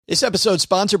This episode is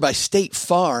sponsored by State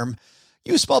Farm.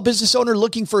 You a small business owner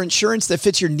looking for insurance that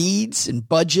fits your needs and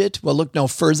budget? Well, look no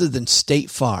further than State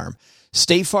Farm.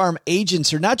 State Farm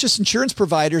agents are not just insurance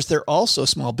providers, they're also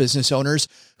small business owners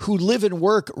who live and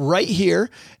work right here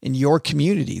in your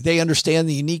community. They understand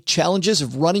the unique challenges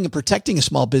of running and protecting a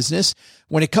small business.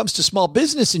 When it comes to small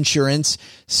business insurance,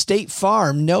 State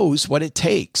Farm knows what it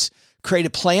takes. Create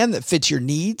a plan that fits your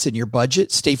needs and your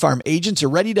budget. State Farm agents are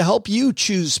ready to help you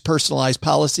choose personalized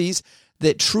policies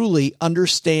that truly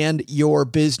understand your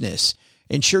business.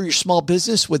 Insure your small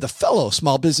business with a fellow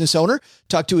small business owner.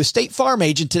 Talk to a State Farm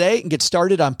agent today and get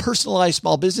started on personalized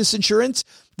small business insurance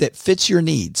that fits your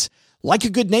needs. Like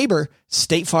a good neighbor,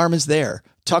 State Farm is there.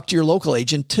 Talk to your local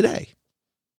agent today.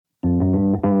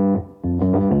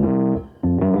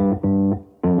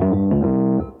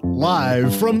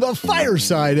 Live from the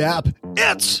Fireside app,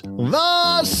 it's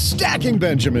the Stacking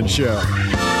Benjamin Show.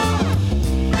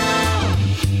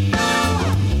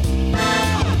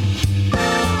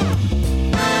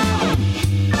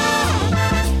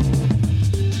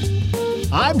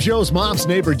 I'm Joe's mom's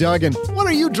neighbor, Doug, and what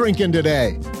are you drinking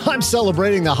today? I'm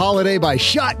celebrating the holiday by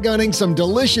shotgunning some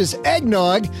delicious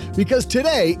eggnog because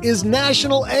today is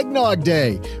National Eggnog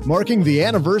Day, marking the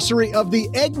anniversary of the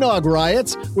eggnog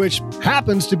riots, which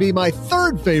happens to be my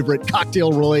third favorite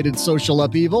cocktail-related social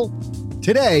upheaval.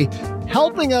 Today,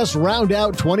 helping us round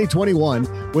out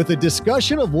 2021 with a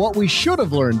discussion of what we should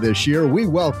have learned this year, we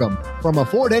welcome, from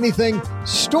Afford Anything,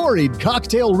 storied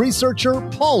cocktail researcher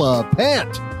Paula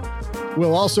Pant.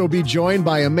 We'll also be joined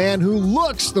by a man who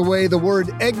looks the way the word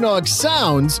eggnog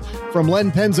sounds from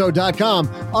lenpenzo.com,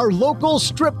 our local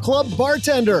strip club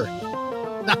bartender.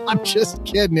 I'm just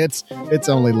kidding. It's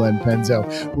only Len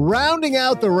Penzo. Rounding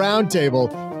out the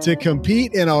roundtable to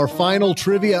compete in our final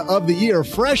trivia of the year,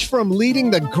 fresh from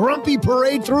leading the grumpy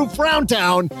parade through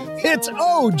Frowntown, it's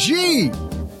OG.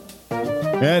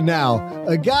 And now,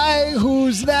 a guy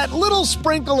who's that little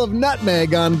sprinkle of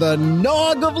nutmeg on the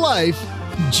nog of life,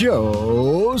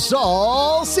 Joe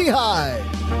Saul-Sehy.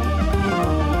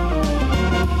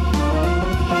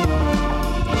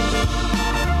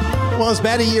 Well, as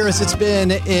bad a year as it's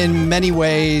been in many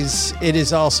ways, it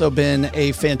has also been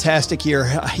a fantastic year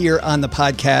here on the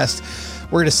podcast.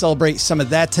 We're going to celebrate some of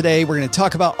that today. We're going to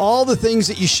talk about all the things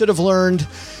that you should have learned.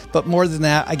 But more than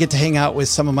that, I get to hang out with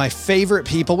some of my favorite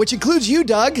people, which includes you,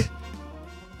 Doug.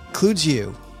 Includes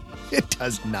you. It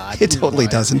does not. It totally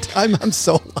doesn't. I'm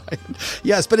so lying.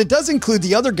 Yes, but it does include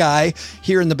the other guy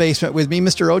here in the basement with me.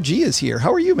 Mr. OG is here.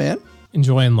 How are you, man?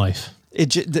 Enjoying life.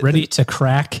 Ready to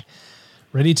crack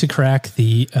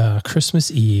the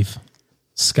Christmas Eve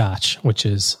scotch, which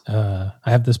is, I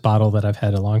have this bottle that I've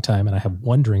had a long time and I have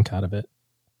one drink out of it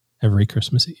every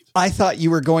Christmas Eve. I thought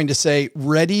you were going to say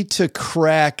ready to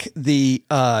crack the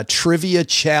trivia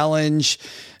challenge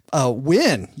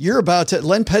win. You're about to.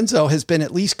 Len Penzo has been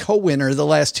at least co-winner the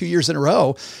last 2 years in a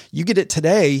row. You get it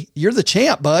today. You're the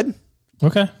champ, bud.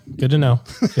 Okay. Good to know.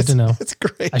 Good to know. That's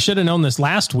great. I should have known this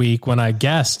last week when I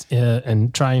guessed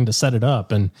and trying to set it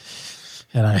up and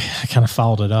I kind of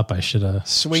fouled it up. I should have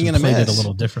played it a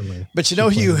little differently. But you know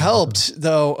who you helped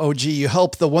though, OG? You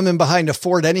helped the woman behind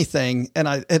Afford Anything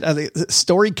and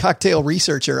storied cocktail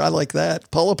researcher. I like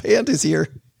that. Paula Pant is here.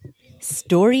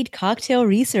 Storied cocktail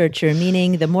researcher,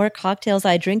 meaning the more cocktails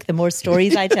I drink, the more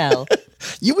stories I tell.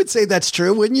 You would say that's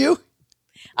true, wouldn't you?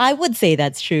 I would say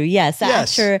that's true. Yes.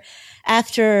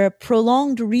 After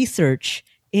prolonged research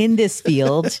in this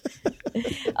field,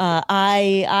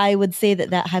 I would say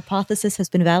that hypothesis has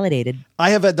been validated.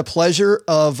 I have had the pleasure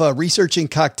of researching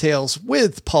cocktails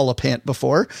with Paula Pant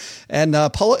before, and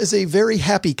Paula is a very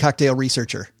happy cocktail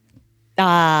researcher.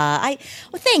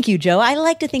 Thank you, Joe. I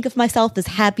like to think of myself as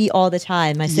happy all the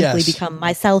time. I simply become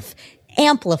myself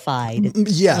amplified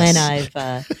when I've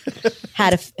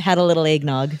had a little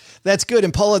eggnog. That's good.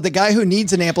 And Paula, the guy who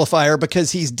needs an amplifier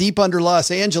because he's deep under Los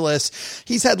Angeles,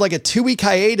 he's had like a 2-week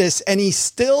hiatus and he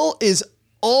still is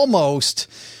almost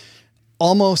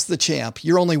the champ.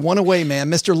 You're only one away, man.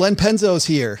 Mr. Len Penzo's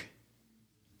here.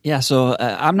 Yeah, so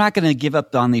I'm not going to give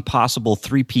up on the possible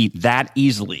three-peat that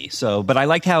easily. But I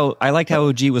liked how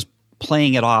OG was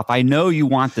playing it off. I know you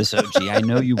want this, OG. I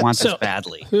know you want this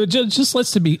badly. Just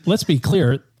let's be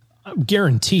clear. I'm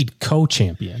guaranteed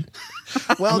co-champion.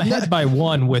 Well, I'm ahead by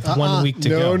one with 1 week to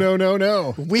go.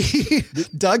 No.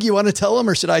 Doug, you want to tell him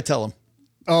or should I tell him?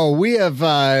 Oh, we have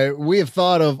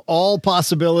thought of all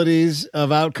possibilities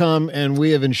of outcome, and we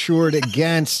have ensured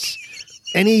against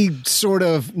any sort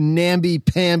of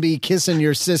namby-pamby kissing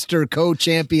your sister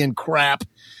co-champion crap.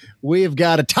 We have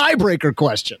got a tiebreaker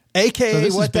question. AKA, so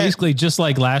this is basically just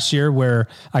like last year where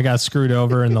I got screwed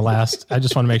over in the last. I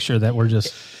just want to make sure that we're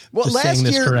just Well,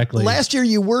 last year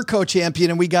you were co-champion,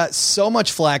 and we got so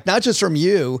much flack, not just from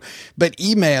you, but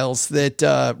emails that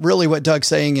really what Doug's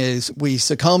saying is we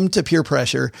succumb to peer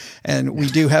pressure, and we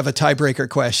do have a tiebreaker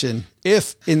question.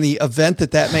 If in the event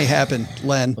that may happen,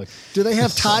 Len. Look, do they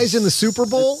have ties in the Super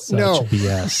Bowl? No.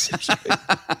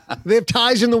 BS. They have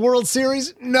ties in the World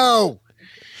Series? No.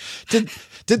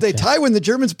 Did they tie when the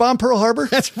Germans bombed Pearl Harbor?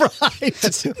 That's right.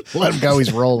 Let him go.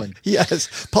 He's rolling.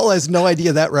 Yes. Paula has no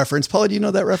idea that reference. Paula, do you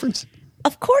know that reference?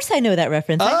 Of course I know that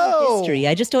reference. I know history.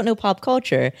 I just don't know pop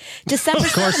culture. December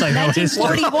 7th,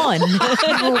 1941.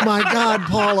 Oh, my God,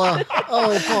 Paula.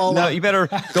 Oh, Paula. No, you better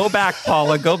go back,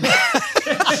 Paula. Go back.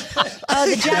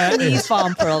 The Japanese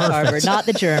bombed Pearl Harbor, not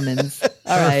the Germans.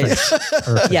 All right.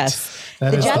 Perfect. Yes.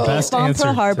 That the Japanese bombed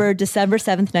Pearl Harbor, December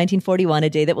 7th, 1941, a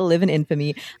day that will live in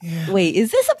infamy. Yeah. Wait,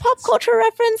 is this a pop culture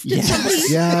reference?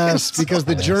 Yes, because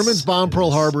the Germans bombed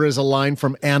Pearl Harbor is a line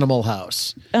from Animal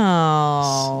House.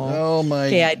 Oh my.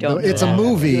 Okay, I don't know. It's a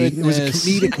movie. Goodness. It was a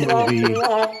comedic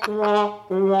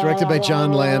movie. Directed by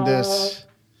John Landis.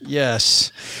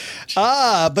 Yes.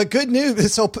 But good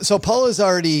news. So Paula's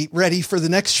already ready for the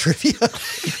next trivia.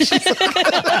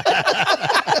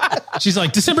 She's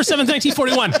like, December 7th,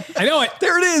 1941. I know it.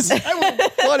 There it is. I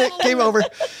won it. Game over.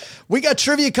 We got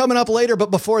trivia coming up later,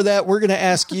 but before that, we're going to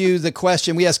ask you the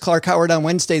question. We asked Clark Howard on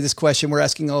Wednesday this question. We're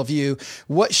asking all of you,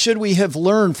 what should we have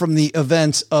learned from the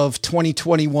events of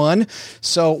 2021?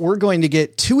 So we're going to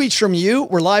get 2 each from you.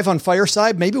 We're live on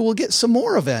Fireside. Maybe we'll get some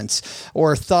more events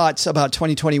or thoughts about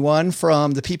 2021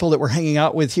 from the people that we're hanging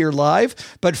out with here live.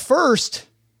 But first,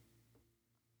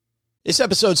 this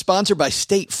episode is sponsored by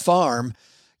State Farm.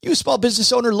 You, a small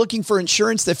business owner looking for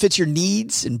insurance that fits your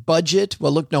needs and budget?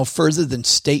 Well, look no further than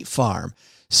State Farm.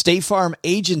 State Farm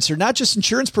agents are not just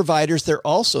insurance providers, they're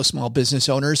also small business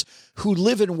owners who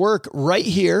live and work right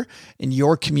here in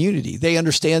your community. They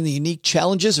understand the unique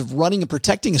challenges of running and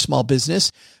protecting a small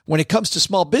business. When it comes to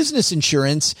small business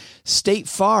insurance, State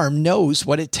Farm knows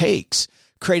what it takes.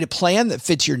 Create a plan that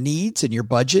fits your needs and your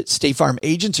budget. State Farm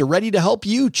agents are ready to help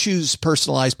you choose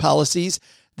personalized policies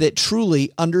that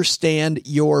truly understand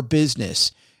your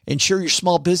business. Insure your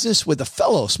small business with a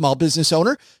fellow small business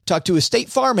owner. Talk to a State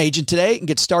Farm agent today and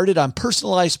get started on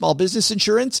personalized small business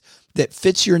insurance that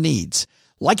fits your needs.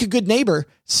 Like a good neighbor,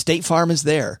 State Farm is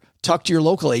there. Talk to your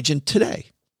local agent today.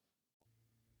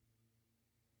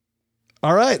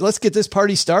 All right, let's get this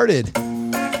party started.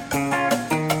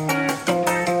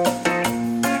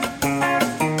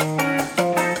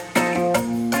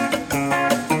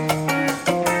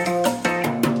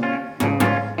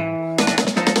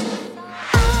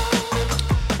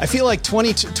 I feel like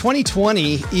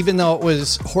 2020, even though it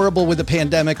was horrible with the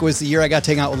pandemic, was the year I got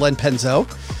to hang out with Len Penzo.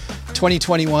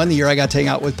 2021, the year I got to hang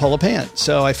out with Paula Pant.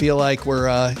 So I feel like we're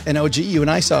an OG. You and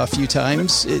I saw a few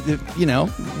times,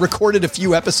 recorded a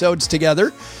few episodes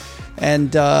together,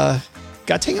 and got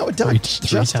to hang out with Doug.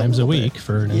 Three times a week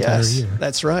for an entire year.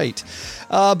 That's right.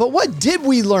 But what did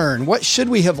we learn? What should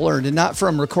we have learned? And not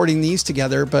from recording these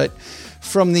together, but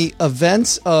from the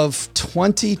events of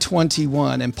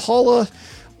 2021. And Paula,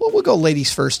 well, we'll go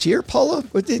ladies first here. Paula,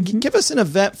 give us an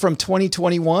event from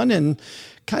 2021 and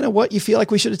kind of what you feel like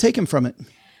we should have taken from it.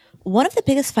 One of the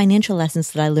biggest financial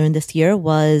lessons that I learned this year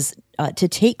was to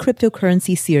take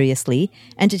cryptocurrency seriously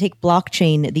and to take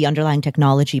blockchain, the underlying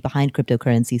technology behind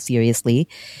cryptocurrency, seriously,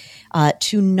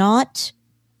 to not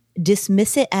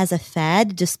dismiss it as a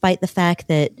fad, despite the fact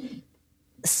that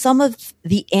some of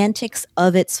the antics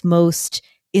of its most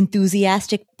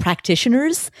enthusiastic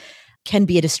practitioners can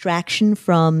be a distraction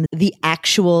from the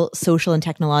actual social and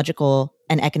technological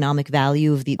and economic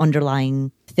value of the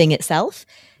underlying thing itself.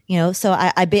 So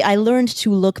I learned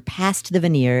to look past the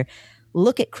veneer,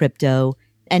 look at crypto,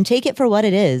 and take it for what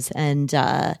it is, and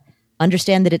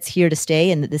understand that it's here to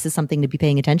stay and that this is something to be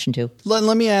paying attention to. Len,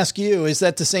 let me ask you, is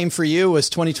that the same for you?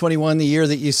 Was 2021 the year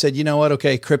that you said, you know what,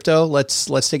 okay, crypto, let's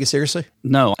take it seriously?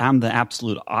 No, I'm the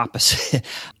absolute opposite.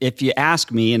 If you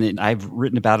ask me, and I've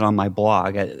written about it on my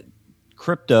blog,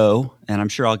 crypto, and I'm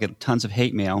sure I'll get tons of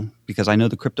hate mail because I know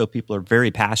the crypto people are very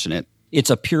passionate.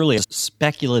 It's purely a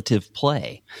speculative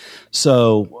play.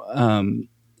 So,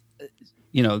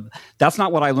 that's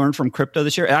not what I learned from crypto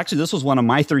this year. Actually, this was one of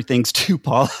my 3 things too,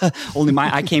 Paul.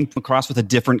 I came across with a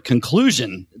different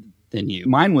conclusion than you.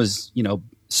 Mine was,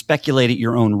 speculate at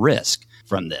your own risk.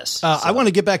 from this. I want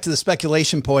to get back to the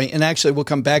speculation point, and actually we'll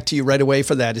come back to you right away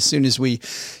for that as soon as we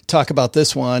talk about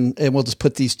this one, and we'll just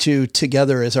put these two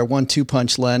together as our 1-2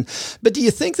 punch, Len. But do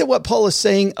you think that what Paul is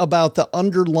saying about the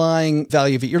underlying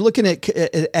value of it, you're looking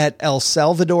at El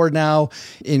Salvador now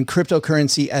in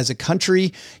cryptocurrency as a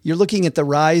country, you're looking at the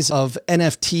rise of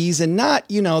NFTs and not,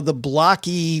 the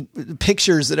blocky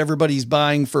pictures that everybody's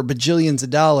buying for bajillions of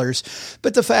dollars,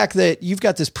 but the fact that you've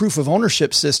got this proof of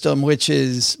ownership system, which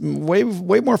is way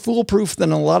more foolproof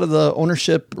than a lot of the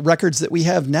ownership records that we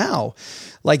have now.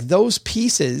 Like those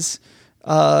pieces,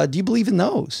 do you believe in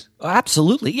those?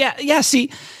 Absolutely. Yeah.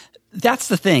 See, that's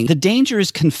the thing. The danger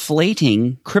is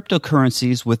conflating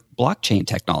cryptocurrencies with blockchain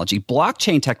technology.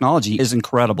 Blockchain technology is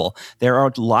incredible. There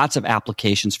are lots of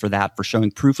applications for that, for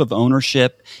showing proof of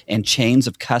ownership and chains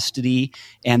of custody.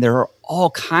 And there are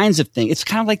all kinds of things. It's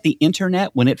kind of like the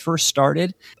internet when it first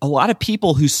started. A lot of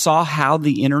people who saw how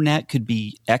the internet could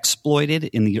be exploited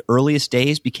in the earliest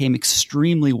days became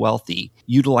extremely wealthy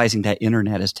utilizing that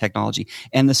internet as technology.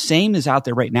 And the same is out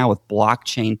there right now with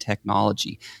blockchain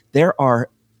technology. There are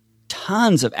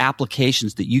tons of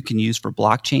applications that you can use for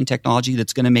blockchain technology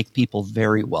that's going to make people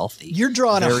very wealthy. You're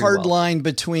drawing a hard line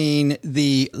between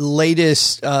the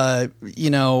latest,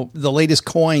 the latest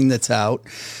coin that's out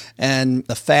and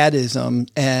the fadism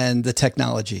and the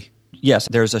technology. Yes,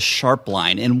 there's a sharp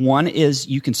line. And one is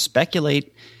you can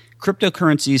speculate.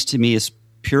 Cryptocurrencies to me is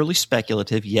purely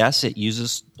speculative. Yes, it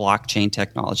uses blockchain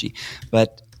technology,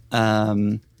 but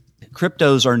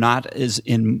cryptos are not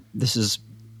this is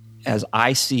as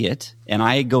I see it, and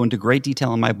I go into great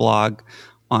detail in my blog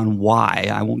on why.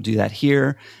 I won't do that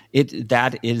here.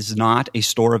 That is not a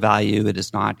store of value.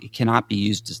 It cannot be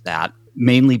used as that,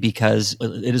 mainly because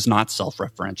it is not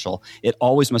self-referential. It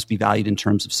always must be valued in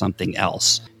terms of something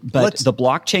else. But the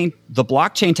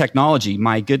blockchain technology,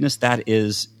 my goodness, that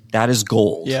is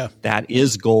gold. Yeah. That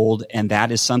is gold, and that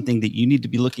is something that you need to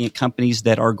be looking at companies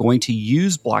that are going to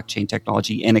use blockchain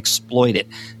technology and exploit it.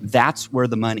 That's where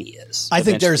the money is. I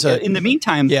think there's in the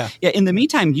meantime,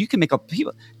 you can make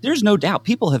there's no doubt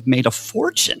people have made a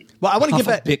fortune. Well, I want to get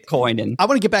back Bitcoin, and I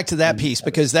want to get back to that piece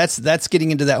because that's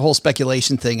getting into that whole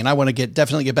speculation thing, and I want to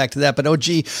definitely get back to that. But OG,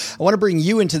 I want to bring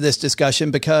you into this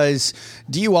discussion because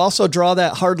do you also draw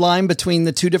that hard line between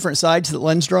the two different sides that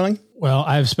Len's drawing? Well,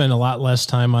 I've spent a lot less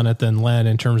time on it than Len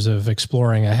in terms of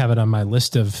exploring. I have it on my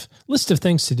list of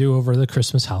things to do over the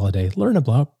Christmas holiday. Learn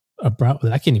about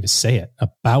I can't even say it,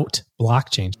 about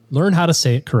blockchain. Learn how to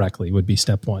say it correctly would be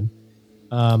step one.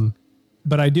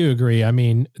 But I do agree. I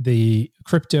mean, the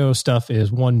crypto stuff is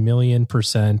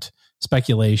 1,000,000%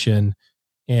 speculation,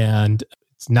 and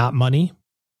it's not money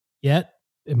yet.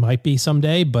 It might be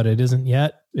someday, but it isn't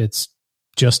yet. It's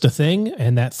just a thing,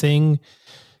 and that thing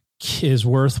is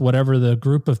worth whatever the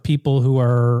group of people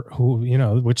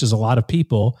which is a lot of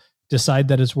people, decide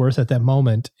that it's worth at that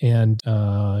moment. And,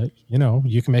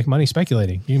 you can make money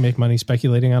speculating. You can make money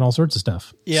speculating on all sorts of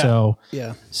stuff. Yeah.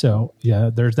 So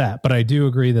there's that. But I do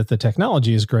agree that the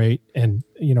technology is great, and,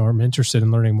 I'm interested in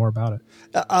learning more about it.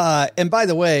 And by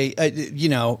the way,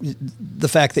 the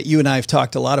fact that you and I have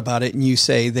talked a lot about it and you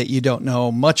say that you don't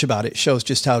know much about it shows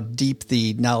just how deep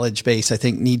the knowledge base, I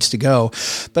think, needs to go.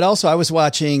 But also I was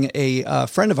watching a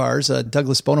friend of ours,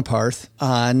 Douglas Bonaparte,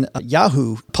 on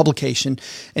Yahoo publication,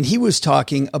 and he was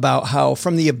talking about how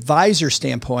from the advisor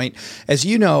standpoint, as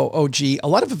you know, OG, a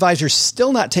lot of advisors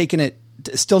still not taking it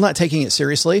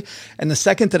seriously. And the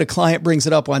second that a client brings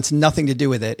it up, wants nothing to do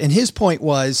with it. And his point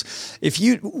was,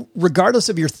 regardless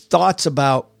of your thoughts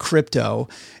about crypto,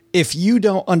 if you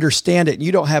don't understand it,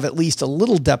 you don't have at least a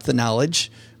little depth of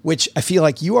knowledge, which I feel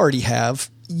like you already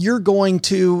have, you're going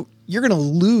to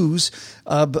lose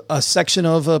a section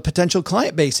of a potential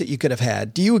client base that you could have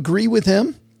had. Do you agree with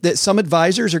him that some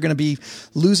advisors are going to be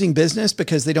losing business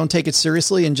because they don't take it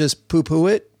seriously and just poo-poo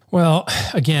it? Well,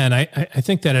 again, I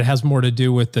think that it has more to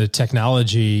do with the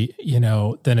technology,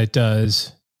 than it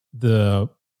does the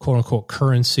quote unquote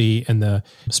currency and the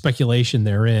speculation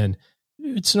therein.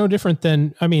 It's no different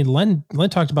than, Len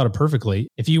talked about it perfectly.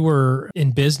 If you were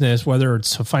in business, whether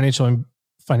it's a financial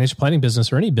planning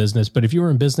business or any business, but if you were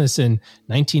in business in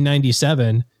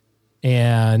 1997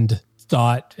 and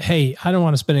thought, hey, I don't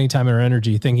want to spend any time or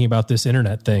energy thinking about this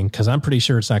internet thing because I'm pretty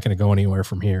sure it's not going to go anywhere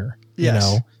from here.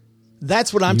 Yes.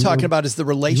 That's what I'm talking about, is the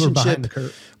relationship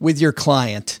with your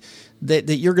client, that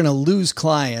you're going to lose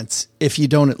clients if you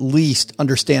don't at least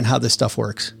understand how this stuff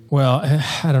works. Well,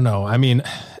 I don't know. I don't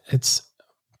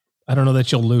know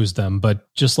that you'll lose them,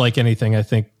 but just like anything, I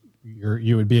think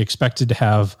you would be expected to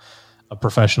have a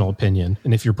professional opinion.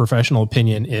 And if your professional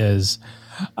opinion is,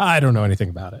 I don't know anything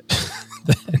about it,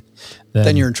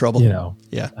 then you're in trouble.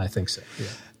 Yeah, I think so. Yeah.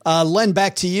 Len,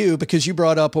 back to you, because you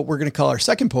brought up what we're going to call our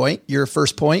second point, your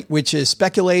first point, which is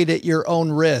speculate at your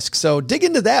own risk. So dig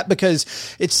into that, because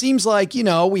it seems like,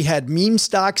 we had meme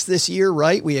stocks this year,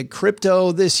 right? We had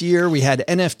crypto this year. We had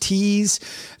NFTs.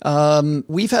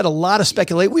 We've had a lot of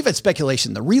speculation. We've had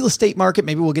speculation in the real estate market.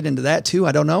 Maybe we'll get into that too.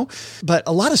 I don't know. But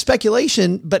a lot of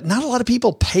speculation, but not a lot of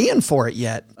people paying for it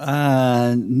yet.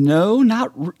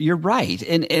 No, you're right.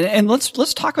 And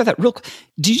let's talk about that real quick.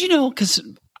 Did you know, because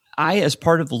as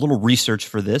part of the little research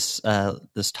for this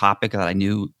topic that I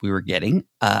knew we were getting,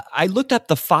 I looked up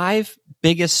the 5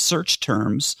 biggest search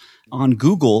terms on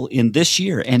Google in this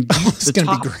year, and it's going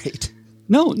to be great.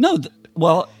 No.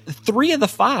 Well, 3 of the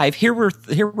 5 here were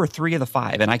 3 of the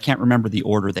 5, and I can't remember the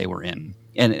order they were in,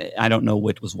 and I don't know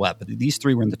what was what, but these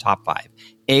 3 were in the top 5: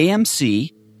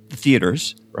 AMC, the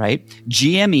theaters, right?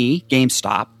 GME,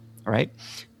 GameStop, right?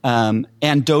 And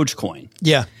Dogecoin.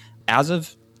 Yeah. As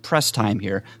of press time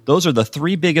here, those are the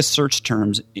 3 biggest search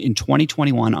terms in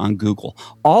 2021 on Google.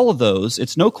 All of those,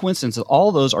 it's no coincidence that all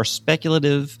of those are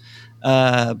speculative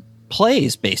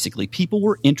plays, basically. People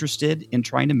were interested in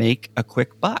trying to make a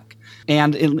quick buck.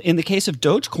 And in the case of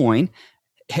Dogecoin,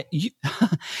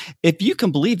 if you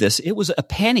can believe this, it was a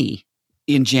penny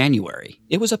in January.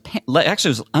 It was actually, it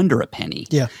was under a penny.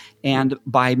 Yeah. And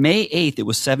by May 8th, it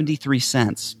was 73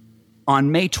 cents.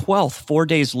 On May 12th, 4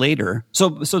 days later, so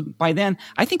by then,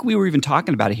 I think we were even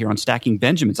talking about it here on Stacking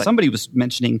Benjamins. Somebody was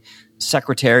mentioning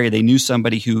Secretary. They knew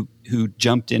somebody who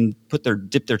jumped in,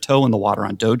 dipped their toe in the water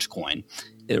on Dogecoin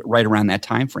right around that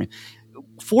time frame.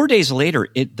 4 days later,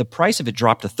 the price of it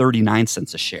dropped to 39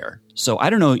 cents a share. So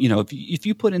I don't know, if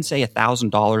you put in, say,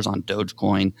 $1,000 on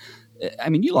Dogecoin, I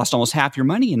mean, you lost almost half your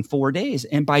money in 4 days.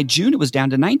 And by June, it was down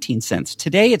to 19 cents.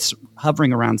 Today, it's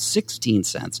hovering around 16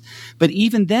 cents. But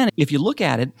even then, if you look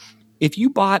at it, if you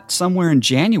bought somewhere in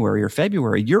January or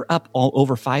February, you're up all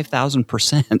over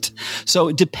 5,000%.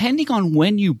 So depending on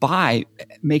when you buy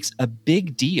makes a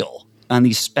big deal on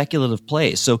these speculative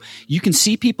plays. So you can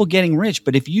see people getting rich,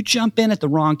 but if you jump in at the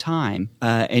wrong time,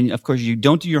 and of course you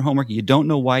don't do your homework, you don't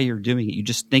know why you're doing it, you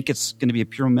just think it's going to be a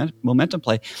pure momentum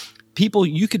play, people,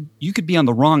 you could be on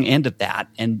the wrong end of that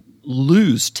and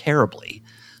lose terribly.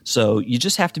 So you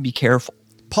just have to be careful.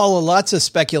 Paula, lots of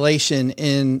speculation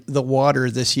in the water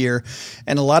this year,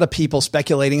 and a lot of people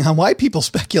speculating on why people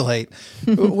speculate.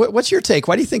 What's your take?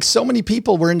 Why do you think so many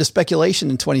people were into speculation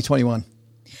in 2021?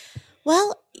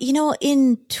 Well,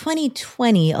 in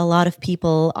 2020, a lot of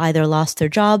people either lost their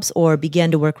jobs or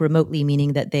began to work remotely,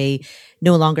 meaning that they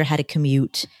no longer had a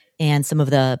commute, and some of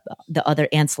the other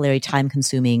ancillary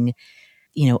time-consuming,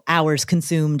 hours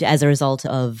consumed as a result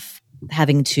of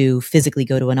having to physically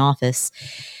go to an office.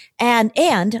 And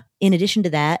in addition to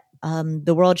that,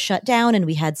 the world shut down and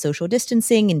we had social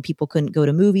distancing and people couldn't go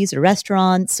to movies or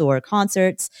restaurants or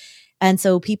concerts. And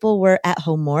so people were at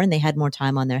home more and they had more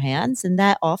time on their hands. And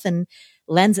that often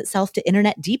lends itself to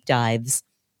internet deep dives.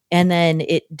 And then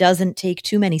it doesn't take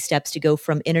too many steps to go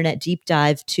from internet deep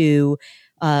dive to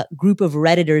a group of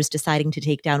Redditors deciding to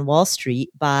take down Wall Street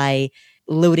by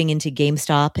loading into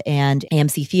GameStop and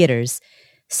AMC theaters.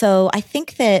 So I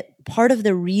think that part of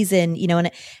the reason,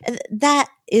 and that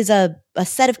is a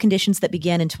set of conditions that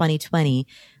began in 2020,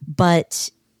 but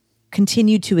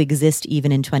continued to exist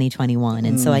even in 2021.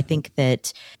 And so I think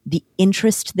that the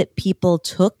interest that people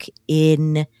took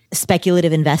in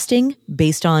speculative investing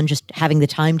based on just having the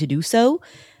time to do so,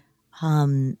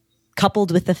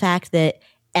 coupled with the fact that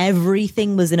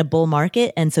everything was in a bull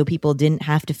market, and so people didn't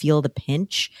have to feel the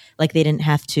pinch, like they didn't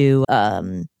have to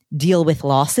deal with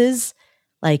losses.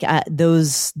 Like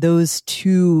those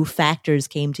 2 factors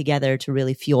came together to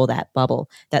really fuel that bubble,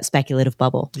 that speculative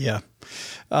bubble. Yeah.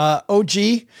 OG,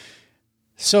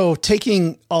 so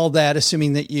taking all that,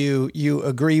 assuming that you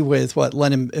agree with what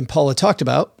Len and Paula talked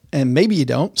about, and maybe you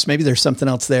don't, so maybe there's something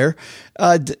else there.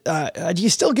 Do you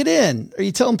still get in? Are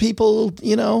you telling people,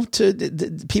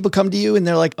 people come to you and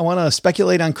they're like, I want to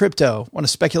speculate on crypto, want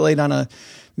to speculate on a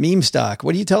meme stock?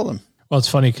 What do you tell them? Well, it's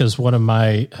funny because one of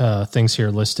my things here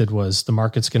listed was the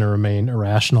market's going to remain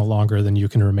irrational longer than you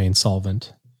can remain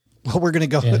solvent. Well, we're going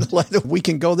to go, we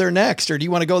can go there next, or do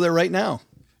you want to go there right now?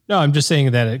 No, I'm just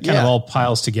saying that it kind of all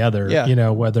piles together,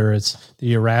 whether it's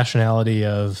the irrationality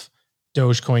of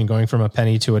Dogecoin going from a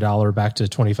penny to $1 back to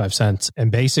 25 cents.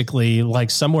 And basically, like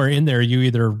somewhere in there, you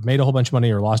either made a whole bunch of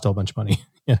money or lost a whole bunch of money.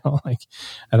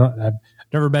 I've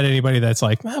never met anybody that's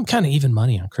like, I'm kind of even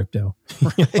money on crypto.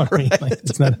 You know what I mean? Like,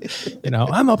 it's not,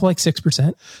 I'm up like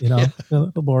 6%,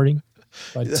 the boarding,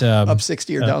 but up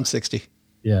 60 or down 60.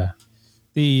 Yeah.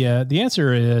 The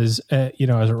answer is, as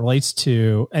it relates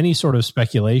to any sort of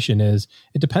speculation, is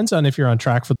it depends on if you're on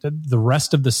track for the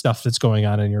rest of the stuff that's going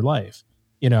on in your life.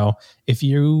 if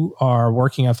you are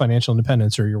working on financial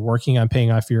independence, or you're working on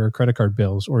paying off your credit card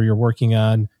bills, or you're working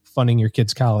on funding your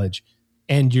kids' college,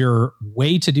 and your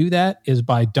way to do that is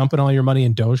by dumping all your money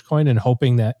in Dogecoin and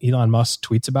hoping that Elon Musk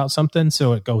tweets about something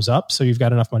so it goes up, so you've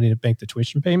got enough money to make the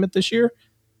tuition payment this year,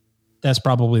 that's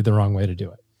probably the wrong way to do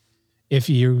it. If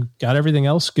you got everything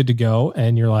else good to go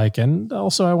and you're like, and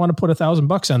also I want to put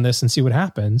 $1,000 on this and see what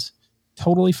happens,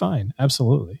 totally fine.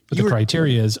 Absolutely. But the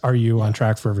criteria is, are you on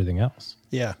track for everything else?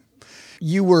 Yeah.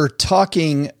 You were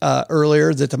talking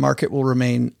earlier that the market will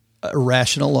remain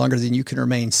irrational longer than you can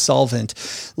remain solvent.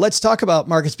 Let's talk about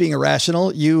markets being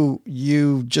irrational.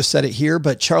 You just said it here,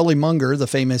 but Charlie Munger, the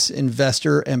famous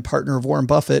investor and partner of Warren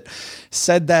Buffett,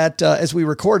 said that as we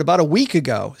record about a week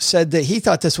ago, said that he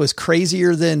thought this was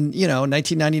crazier than,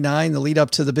 1999, the lead up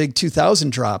to the big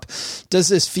 2000 drop. Does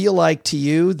this feel like to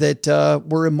you that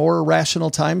we're in more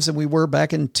irrational times than we were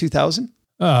back in 2000?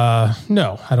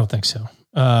 No, I don't think so.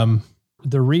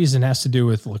 The reason has to do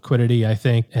with liquidity, I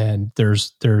think, and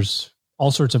there's all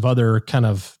sorts of other kind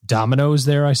of dominoes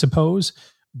there, I suppose.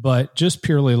 But just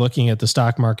purely looking at the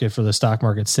stock market for the stock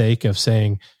market's sake of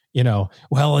saying,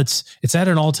 well, it's at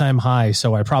an all-time high,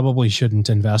 so I probably shouldn't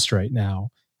invest right now,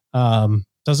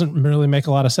 doesn't really make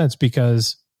a lot of sense,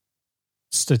 because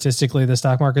statistically, the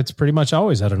stock market's pretty much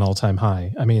always at an all-time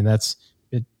high. I mean,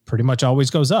 it pretty much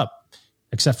always goes up,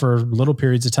 except for little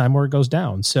periods of time where it goes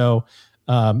down. So,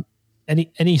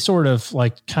 any sort of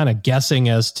like kind of guessing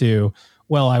as to,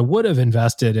 well, I would have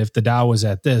invested if the Dow was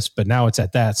at this, but now it's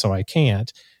at that, so I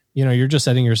can't. You're just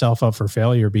setting yourself up for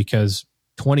failure, because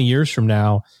 20 years from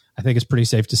now, I think it's pretty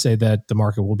safe to say that the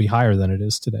market will be higher than it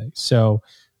is today. So,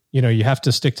 you have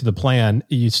to stick to the plan.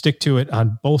 You stick to it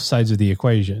on both sides of the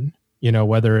equation.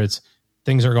 Whether it's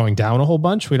things are going down a whole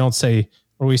bunch, we don't say,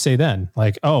 what do we say then?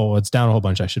 Like, oh, it's down a whole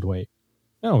bunch, I should wait.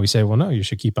 No, we say, well, no, you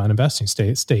should keep on investing.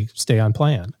 Stay on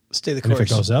plan. Stay the course. And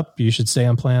if it goes up, you should stay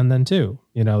on plan then too.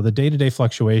 The day-to-day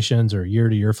fluctuations or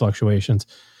year-to-year fluctuations,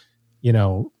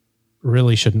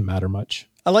 really shouldn't matter much.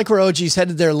 I like where OG's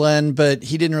headed there, Len, but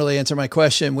he didn't really answer my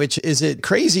question, which is it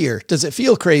crazier? Does it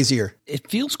feel crazier?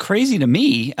 It feels crazy to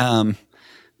me.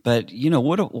 But I'm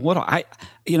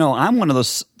one of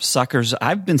those suckers.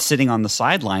 I've been sitting on the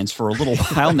sidelines for a little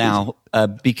while now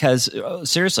because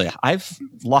seriously, I've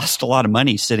lost a lot of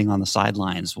money sitting on the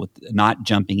sidelines with not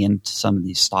jumping into some of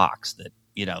these stocks that,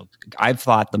 I've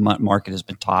thought the market has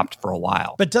been topped for a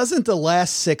while. But doesn't the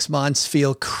last 6 months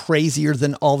feel crazier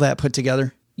than all that put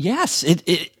together? Yes, it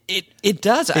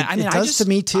does. It does to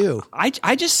me too.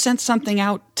 I just sent something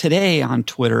out today on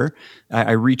Twitter.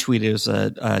 I retweeted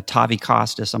it. It was Tavi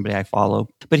Costa, somebody I follow.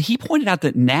 But he pointed out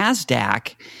that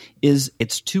NASDAQ it's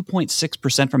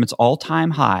 2.6% from its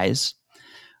all-time highs,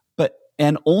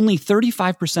 and only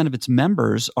 35% of its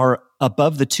members are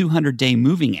above the 200-day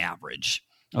moving average.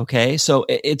 Okay, so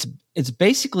it's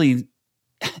basically.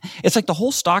 It's like the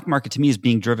whole stock market to me is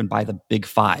being driven by the big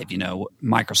five,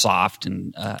 Microsoft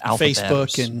and Alphabet,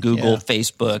 Facebook and Google,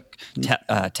 Facebook,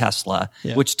 Tesla,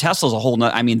 which Tesla's a whole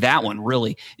nother. I mean, that one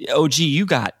really, OG, you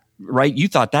got right. You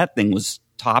thought that thing was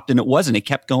topped and it wasn't. It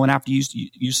kept going after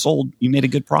you sold, you made a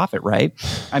good profit, right?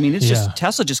 I mean, it's just,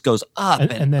 Tesla just goes up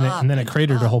and then it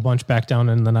cratered a whole bunch back down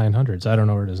in the 900s. I don't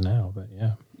know where it is now, but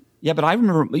yeah. Yeah, but I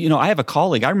remember, I have a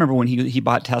colleague. I remember when he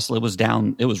bought Tesla, it was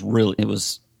down.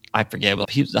 I forget, but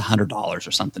he was $100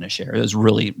 or something a share. It was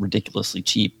really ridiculously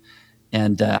cheap.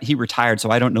 And he retired, so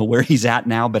I don't know where he's at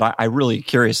now, but I'm really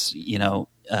curious,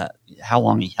 how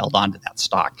long he held on to that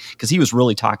stock, because he was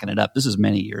really talking it up. This is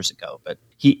many years ago, but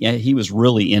he was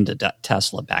really into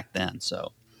Tesla back then.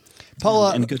 So,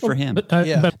 Paula, and good for him. But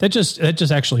that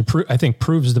just actually I think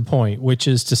proves the point, which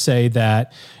is to say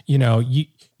that,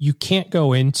 you can't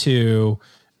go into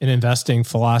an investing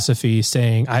philosophy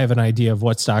saying, I have an idea of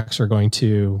what stocks are going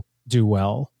to do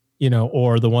well,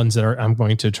 or the ones that I'm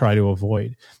going to try to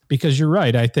avoid. Because you're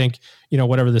right. I think,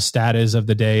 whatever the stat is of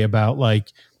the day about the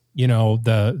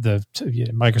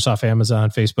Microsoft,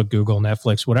 Amazon, Facebook, Google,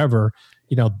 Netflix, whatever,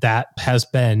 that has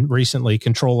been recently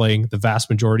controlling the vast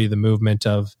majority of the movement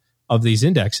of these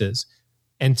indexes.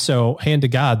 And so, hand to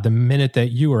God, the minute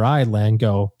that you or I, Len,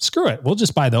 go, screw it, we'll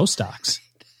just buy those stocks.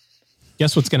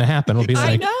 Guess what's going to happen? It'll be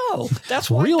like, I know. That's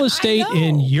real estate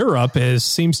in Europe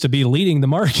seems to be leading the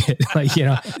market.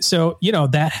 So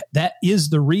that is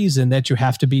the reason that you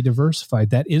have to be diversified.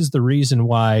 That is the reason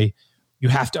why you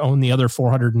have to own the other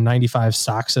 495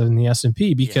 stocks in the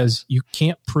S&P, because you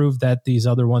can't prove that these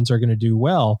other ones are going to do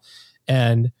well.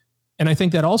 And I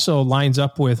think that also lines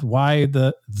up with why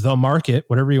the market,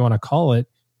 whatever you want to call it,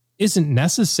 isn't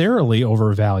necessarily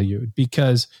overvalued,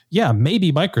 because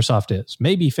maybe Microsoft is,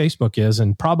 maybe Facebook is,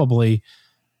 and probably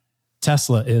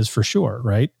Tesla is for sure,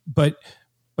 right? But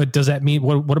does that mean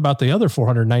what about the other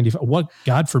 495? What,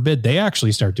 God forbid, they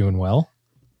actually start doing well?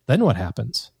 Then what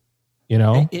happens? You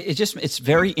know, it's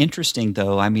very interesting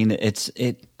though. I mean,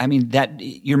 that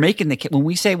you're making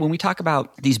when we talk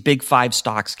about these big five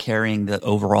stocks carrying the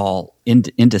overall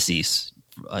indices,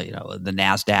 the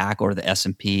NASDAQ or the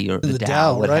S&P or the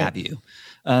Dow, what have you.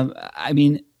 I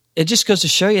mean, it just goes to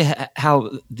show you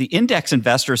how the index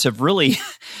investors have really,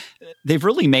 they've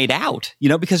really made out,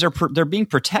 because they're being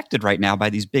protected right now by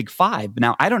these big five.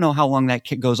 Now, I don't know how long that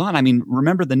goes on. I mean,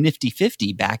 remember the Nifty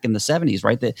 50 back in the 70s,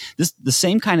 right? The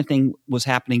same kind of thing was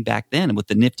happening back then with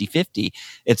the Nifty 50.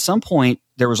 At some point,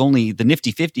 there was only the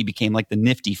Nifty 50 became like the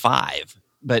Nifty 5,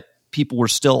 but people were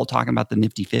still talking about the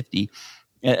Nifty 50.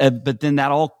 But then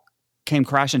that all came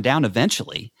crashing down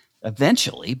eventually,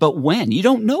 but when? You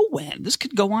don't know when. This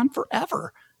could go on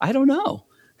forever. I don't know.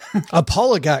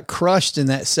 Paula got crushed in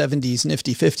that 70s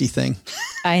Nifty 50 thing.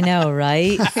 I know,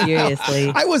 right?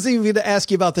 Seriously. I wasn't even going to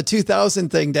ask you about the 2000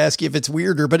 thing to ask you if it's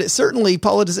weirder, but it certainly,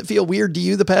 Paula, does it feel weird to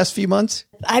you the past few months?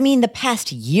 I mean, the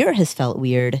past year has felt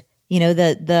weird.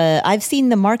 I've seen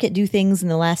the market do things in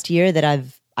the last year that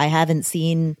I haven't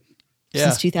seen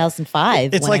since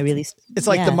 2005. It's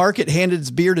like the market handed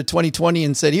its beer to 2020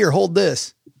 and said, "Here, hold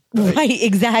this." Right,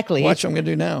 exactly. Watch what I'm going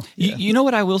to do now. You know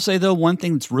what I will say, though? One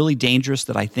thing that's really dangerous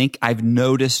that I think I've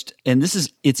noticed, and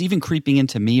it's even creeping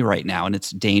into me right now, and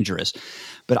it's dangerous.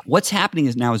 But what's happening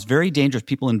is very dangerous.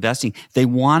 People investing, they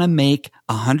want to make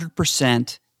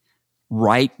 100%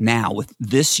 right now with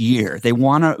this year. They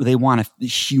want a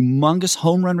humongous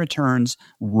home run returns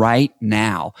right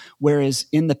now. Whereas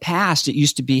in the past, it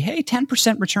used to be, hey,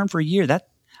 10% return for a year.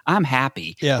 I'm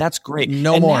happy. Yeah. That's great.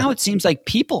 No more. Now it seems like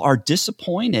people are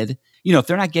disappointed, if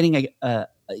they're not getting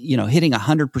hitting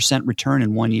 100% return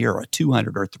in 1 year or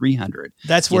 200 or 300.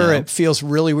 That's where it feels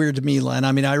really weird to me, Len.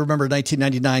 I mean, I remember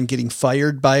 1999 getting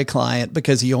fired by a client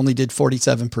because he only did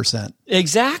 47%.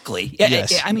 Exactly.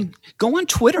 Yes. I mean, go on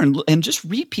Twitter and just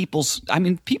read people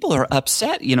are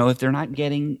upset, if they're not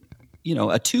getting,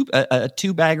 a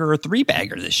two bagger or three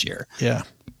bagger this year. Yeah.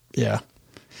 Yeah.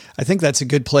 I think that's a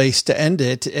good place to end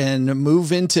it and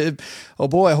move into, oh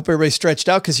boy, I hope everybody's stretched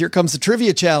out because here comes the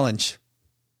trivia challenge.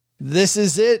 This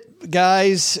is it,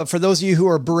 guys. For those of you who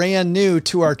are brand new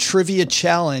to our trivia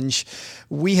challenge,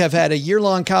 we have had a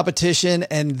year-long competition,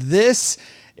 and this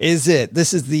is it.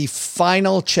 This is the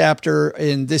final chapter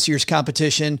in this year's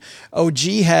competition. OG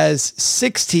has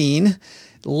 16,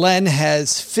 Len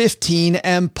has 15,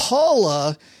 and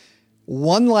Paula,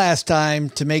 one last time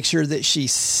to make sure that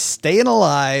she's staying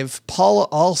alive, Paula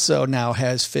also now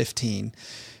has 15.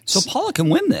 So Paula can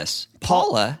win this.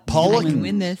 Paula can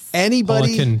win this.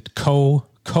 Anybody Paula can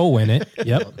co-win it.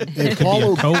 Yep. It could be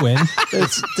a co-win.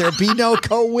 There'll be no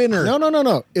co-winner.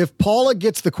 No. If Paula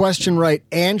gets the question right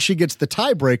and she gets the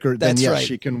tiebreaker, then yes, right.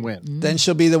 She can win. Then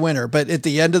she'll be the winner. But at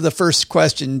the end of the first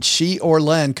question, she or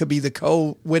Len could be the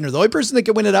co-winner. The only person that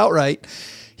can win it outright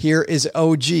here is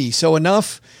OG. So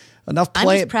enough I'm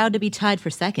play. just proud to be tied for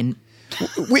second.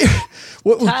 Tied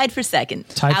for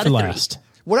last.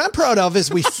 What I'm proud of is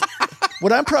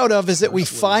that we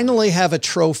finally have a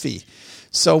trophy.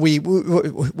 So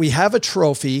we have a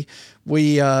trophy.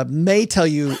 We may tell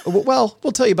you, we'll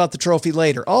tell you about the trophy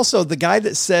later. Also, the guy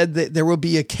that said that there will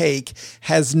be a cake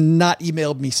has not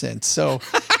emailed me since. So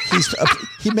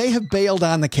he may have bailed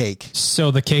on the cake. So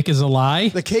the cake is a lie?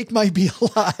 The cake might be a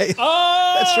lie.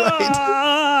 Oh! That's right.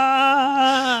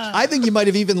 I think you might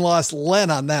have even lost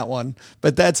Len on that one,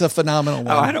 but that's a phenomenal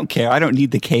one. Oh, I don't care. I don't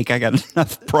need the cake. I got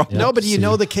enough problems. No, but you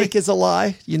know the cake is a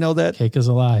lie? You know that? Cake is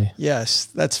a lie. Yes,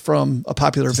 that's from a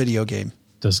popular video game.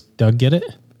 Does Doug get it?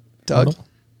 Doug?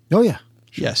 Oh, yeah.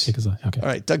 Yes. Cake is a lie. Okay. All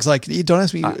right. Doug's like, you don't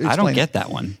ask me. I don't get that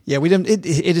one. Yeah, we didn't.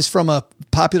 It is from a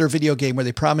popular video game where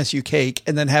they promise you cake,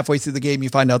 and then halfway through the game, you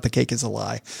find out the cake is a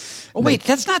lie. Oh, wait,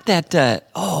 that's not that.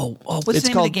 What's the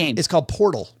name of the game? It's called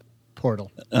Portal.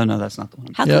 Oh, no, that's not the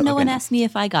one. How come no one asked me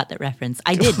if I got that reference?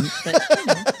 I didn't.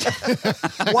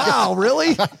 But, Wow,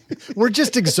 really? We're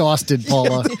just exhausted,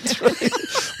 Paula.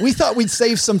 We thought we'd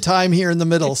save some time here in the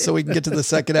middle so we can get to the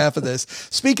second half of this.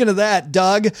 Speaking of that,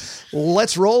 Doug,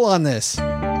 let's roll on this.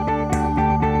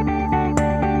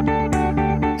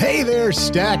 Hey there,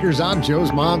 stackers. I'm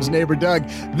Joe's mom's neighbor, Doug.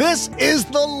 This is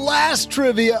the last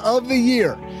trivia of the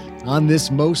year. On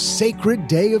this most sacred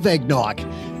day of eggnog,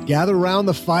 gather around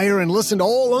the fire and listen to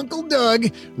old Uncle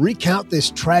Doug recount this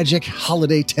tragic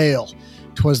holiday tale.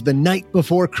 'Twas the night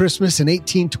before Christmas in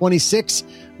 1826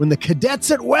 when the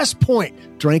cadets at West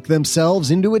Point drank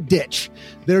themselves into a ditch.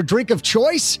 Their drink of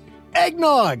choice?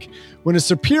 eggnog. When a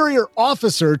superior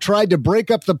officer tried to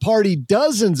break up the party,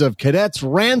 dozens of cadets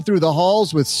ran through the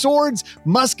halls with swords,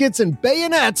 muskets, and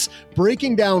bayonets,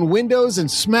 breaking down windows and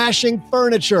smashing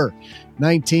furniture.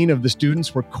 19 of the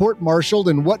students were court-martialed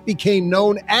in what became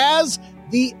known as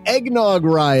the Eggnog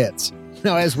Riots.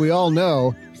 Now, as we all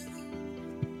know,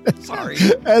 I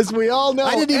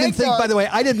didn't even eggnog, think, by the way,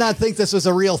 I did not think this was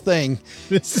a real thing.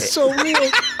 This is so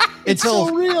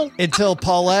real. Until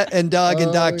Paulette and Doug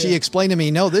and Doc G explained to me,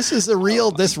 no, this is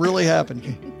this really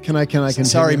happened. Can I continue?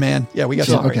 Sorry, man. Yeah, we got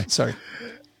Sure, sorry. okay. Sorry.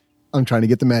 I'm trying to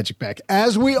get the magic back.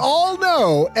 As we all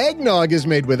know, eggnog is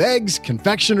made with eggs,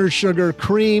 confectioner's sugar,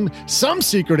 cream, some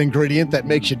secret ingredient that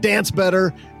makes you dance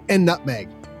better, and nutmeg.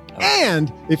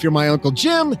 And if you're my Uncle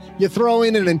Jim, you throw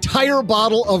in an entire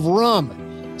bottle of rum.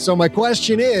 So my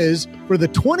question is, for the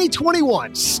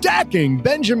 2021 Stacking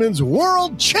Benjamins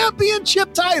World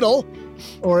Championship title,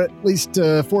 or at least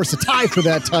force a tie for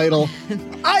that title,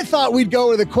 I thought we'd go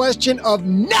with a question of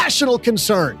national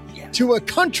concern. To a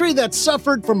country that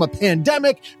suffered from a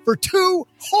pandemic for 2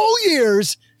 whole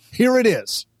years, here it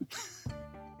is.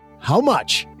 How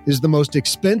much is the most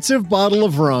expensive bottle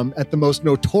of rum at the most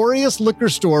notorious liquor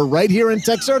store right here in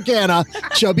Texarkana,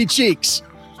 Chubby Cheeks?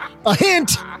 A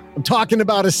hint, I'm talking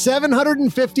about a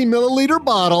 750 milliliter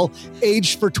bottle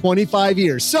aged for 25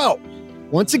 years. So,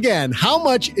 once again, how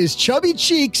much is Chubby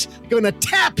Cheeks going to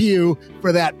tap you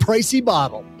for that pricey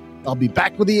bottle? I'll be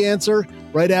back with the answer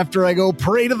right after I go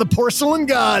pray to the porcelain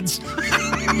gods.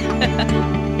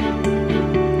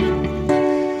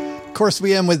 Of course,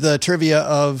 we end with the trivia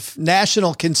of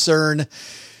national concern.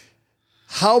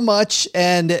 How much?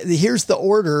 And here's the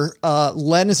order.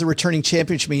 Len is the returning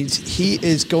champion, which means he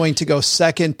is going to go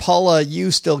second. Paula,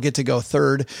 you still get to go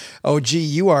third. OG,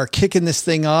 you are kicking this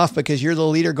thing off because you're the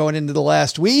leader going into the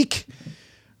last week.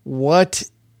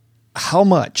 How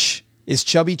much is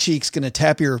Chubby Cheeks going to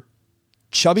tap your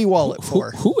chubby wallet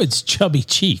for? Who is Chubby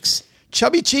Cheeks?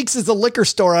 Chubby Cheeks is a liquor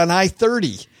store on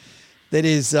I-30 that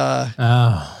is,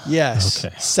 yes,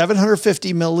 okay.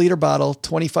 750 milliliter bottle,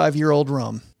 25-year-old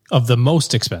rum. Of the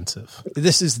most expensive.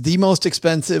 This is the most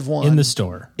expensive one. In the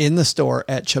store. In the store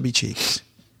at Chubby Cheeks.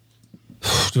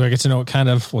 Do I get to know what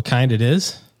kind it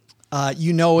is?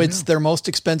 It's their most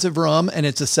expensive rum, and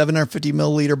it's a 750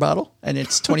 milliliter bottle, and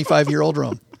it's 25-year-old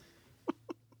rum.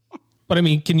 But I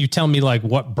mean, can you tell me like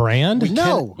what brand? We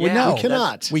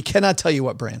cannot. We cannot tell you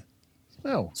what brand.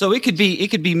 No. So it could be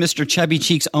Mr. Chubby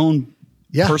Cheeks' own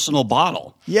personal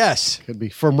bottle. Yes. Could be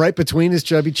from right between his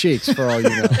chubby cheeks, for all you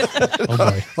know. Oh,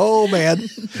 boy. Oh, man.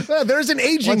 There's an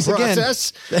aging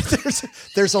process.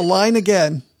 There's a line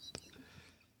again.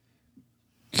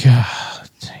 God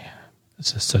damn.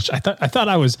 This is such. I thought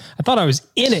I was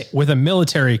in it with a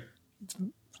military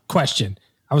question.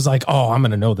 I was like, oh, I'm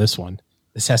going to know this one.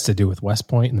 This has to do with West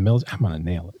Point and the military. I'm going to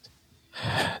nail it.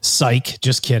 Psych.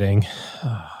 Just kidding.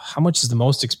 How much is the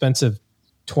most expensive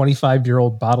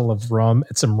 25-year-old bottle of rum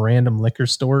at some random liquor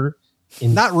store?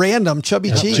 Not random,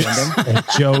 Chubby Cheeks. At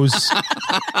Joe's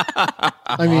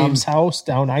mom's house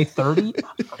down I-30?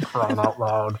 I'm crying out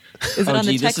loud. Is it on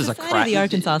the Texas side or the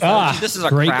Arkansas side? This is a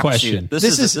great crap question. Shoot.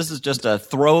 This is just a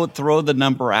throw the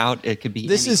number out. It could be.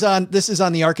 This is on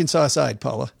the Arkansas side,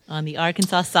 Paula. On the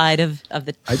Arkansas side of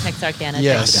the Texarkana.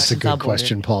 Yes, that's a good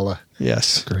question, Paula.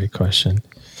 Yes, great question.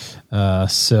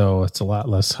 So it's a lot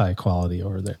less high quality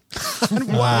over there.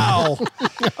 Wow.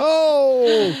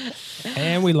 Oh,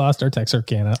 and we lost our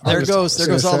Texarkana. There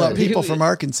goes all the people from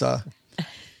Arkansas.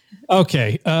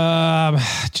 Okay.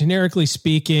 Generically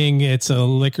speaking, it's a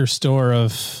liquor store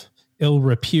of ill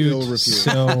repute.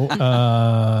 So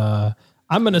I'm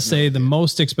going to say the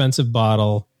most expensive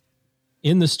bottle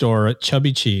in the store at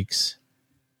Chubby Cheeks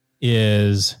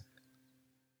is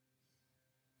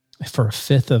for a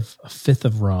fifth of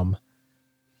rum.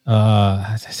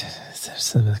 Carry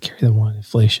the one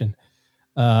inflation.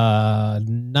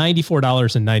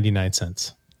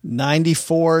 $94.99.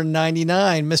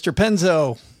 $94.99. Mr.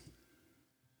 Penzo.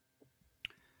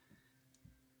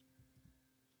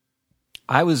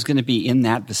 I was going to be in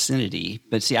that vicinity,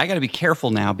 but see, I got to be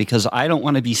careful now because I don't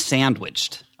want to be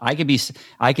sandwiched. I could be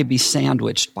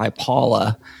sandwiched by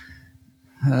Paula.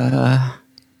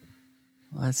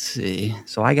 Let's see.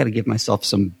 So I got to give myself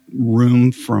some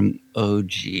room from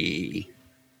OG.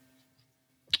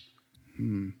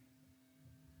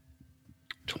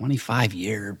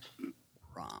 25-year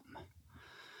rum.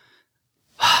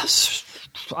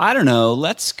 I don't know.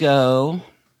 Let's go.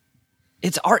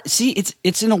 It's art. See,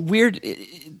 it's in a weird.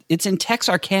 It's in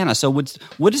Texarkana. So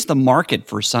what is the market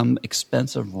for some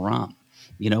expensive rum?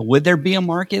 Would there be a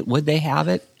market? Would they have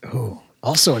it? Oh,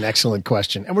 also an excellent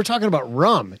question. And we're talking about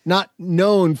rum, not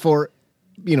known for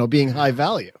being high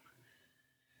value.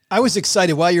 I was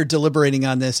excited while you're deliberating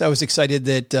on this. I was excited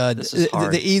that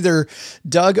either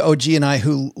Doug, OG, and I,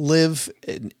 who live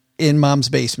in Mom's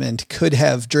basement, could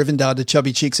have driven down to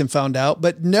Chubby Cheeks and found out.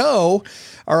 But no,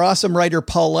 our awesome writer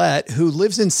Paulette, who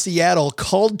lives in Seattle,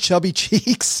 called Chubby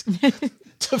Cheeks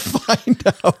to find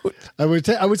out. I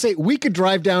would say we could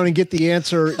drive down and get the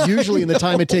answer usually in the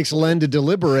time it takes Len to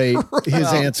deliberate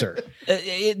his answer.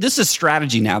 This is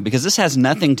strategy now, because this has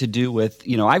nothing to do with,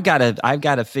 I've got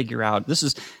to figure out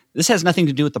this has nothing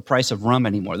to do with the price of rum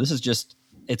anymore. This is just,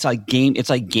 it's like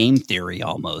game theory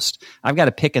almost. I've got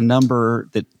to pick a number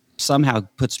that somehow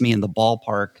puts me in the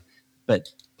ballpark, but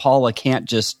Paula can't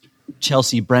just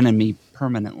Chelsea Brennan me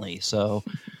permanently. So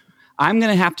I'm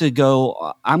going to have to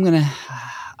go,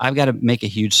 I've got to make a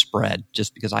huge spread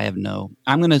just because I'm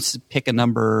going to pick a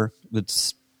number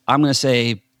I'm going to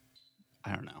say,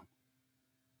 I don't know,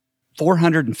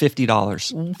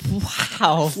 $450.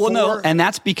 Wow. Well, no, and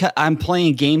that's because I'm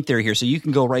playing game theory here. So you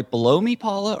can go right below me,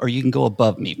 Paula, or you can go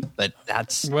above me. But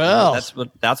that's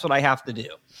what I have to do.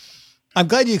 I'm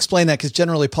glad you explained that, because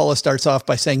generally Paula starts off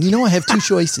by saying, I have two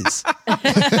choices.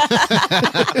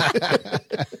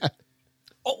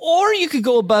 Or you could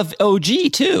go above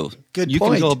OG too. Good you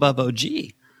point. You can go above OG.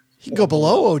 You can go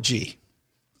below OG.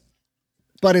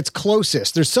 But it's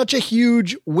closest. There's such a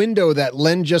huge window that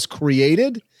Len just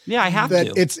created. Yeah, I have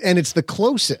to. It's the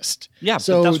closest. Yeah,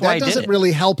 so that's why that doesn't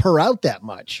really help her out that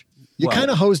much. You kind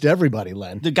of hosed everybody,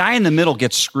 Len. The guy in the middle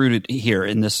gets screwed here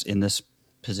in this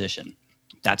position.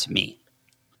 That's me.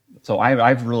 So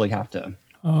I really have to.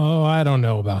 Oh, I don't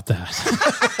know about that.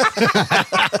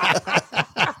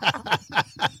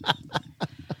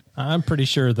 I'm pretty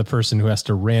sure the person who has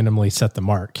to randomly set the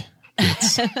mark.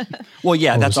 Well,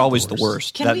 yeah, that's always the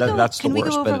worst. Can we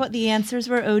go over what the answers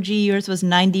were? OG, yours was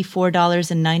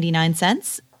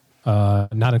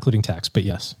 $94.99. Not including tax, but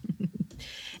yes.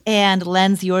 And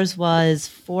Len's, yours was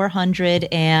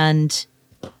 $450.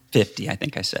 I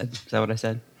think I said. Is that what I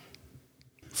said?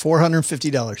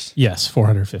 $450. Yes,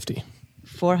 $450.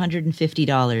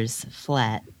 $450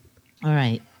 flat. All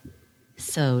right.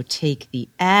 So take the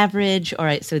average. All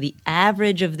right. So the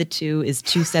average of the two is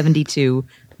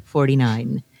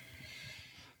 $272.49.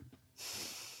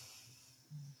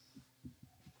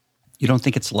 You don't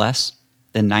think it's less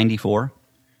than 94?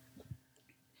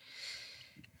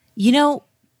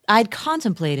 I'd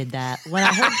contemplated that when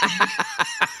I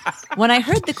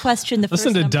heard the question.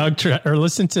 Listen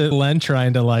to Len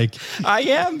trying to I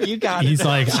am. You got it. He's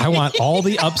like, I want all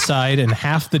the upside and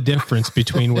half the difference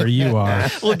between where you are.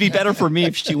 Well, it'd be better for me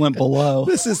if she went below.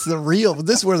 This is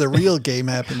where the real game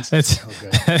happens. That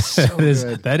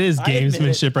is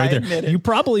gamesmanship right there. You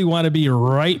probably want to be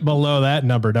right below that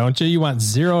number, don't you? You want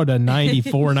 0 to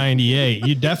 94.98.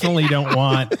 You definitely don't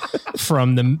want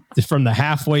from the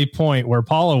halfway point where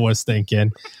Paula was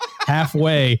thinking,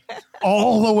 halfway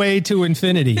all the way to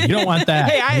infinity. You don't want that.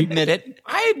 Hey, I admit it.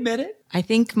 I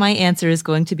think my answer is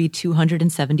going to be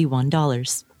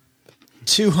 $271.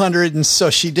 200, and so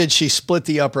she split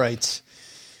the uprights.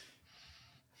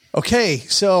 Okay,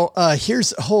 so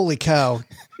here's holy cow.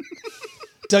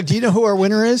 Doug, do you know who our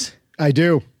winner is? I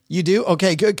do. You do?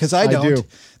 Okay, good, because I don't. do.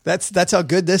 That's how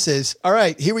good this is. All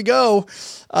right, here we go.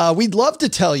 We'd love to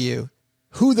tell you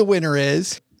who the winner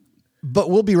is, but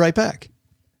we'll be right back.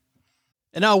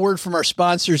 And now a word from our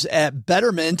sponsors at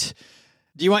Betterment.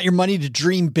 Do you want your money to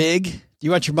dream big? Do you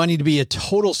want your money to be a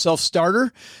total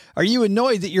self-starter? Are you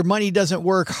annoyed that your money doesn't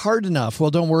work hard enough?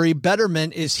 Well, don't worry.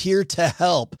 Betterment is here to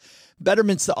help.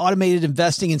 Betterment's the automated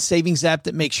investing and savings app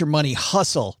that makes your money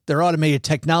hustle. Their automated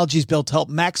technology is built to help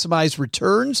maximize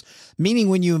returns, meaning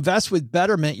when you invest with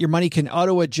Betterment, your money can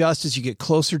auto-adjust as you get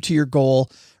closer to your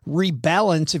goal,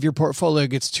 rebalance if your portfolio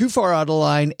gets too far out of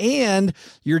line, and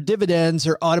your dividends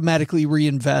are automatically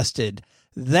reinvested.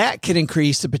 That can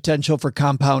increase the potential for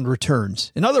compound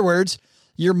returns. In other words,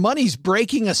 your money's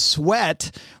breaking a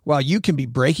sweat while you can be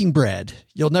breaking bread.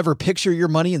 You'll never picture your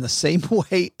money in the same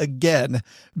way again.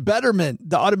 Betterment,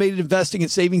 the automated investing and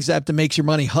savings app that makes your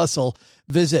money hustle.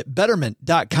 Visit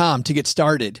betterment.com to get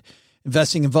started.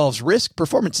 Investing involves risk.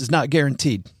 Performance is not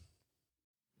guaranteed.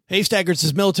 Hey, Stackers,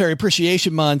 is Military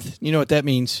Appreciation Month. You know what that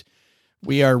means.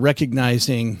 We are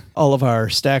recognizing all of our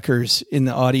stackers in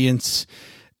the audience.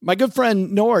 My good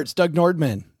friend Nords, Doug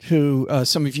Nordman, who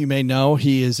some of you may know,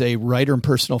 he is a writer in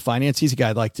personal finance. He's a guy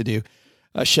I'd like to do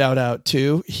a shout out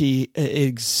to. He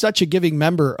is such a giving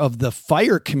member of the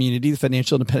FIRE community, the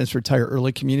Financial Independence Retire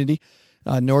Early community.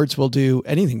 Nords will do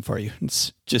anything for you.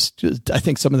 It's just, I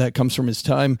think some of that comes from his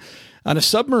time on a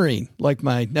submarine, like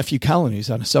my nephew Colin,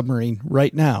 who's on a submarine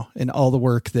right now, and all the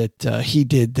work that he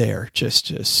did there.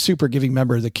 Just a super giving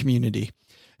member of the community.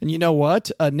 And you know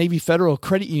what? Navy Federal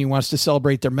Credit Union wants to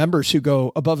celebrate their members who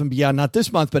go above and beyond, not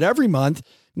this month, but every month.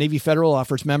 Navy Federal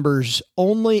offers members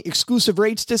only exclusive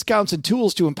rates, discounts, and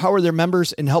tools to empower their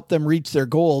members and help them reach their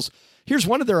goals. Here's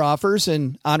one of their offers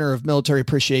in honor of Military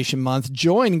Appreciation Month.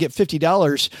 Join and get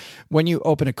 $50 when you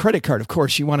open a credit card. Of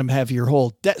course, you want to have your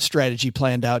whole debt strategy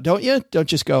planned out, don't you? Don't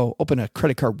just go open a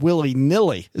credit card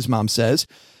willy-nilly, as Mom says.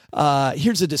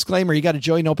 Here's a disclaimer. You got to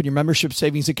join and open your membership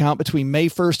savings account between May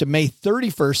 1st and May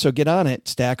 31st. So get on it,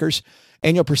 stackers.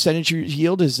 Annual percentage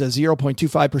yield is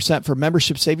 0.25% for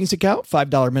membership savings account,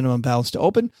 $5 minimum balance to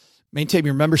open. Maintain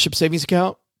your membership savings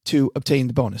account to obtain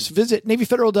the bonus. Visit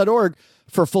NavyFederal.org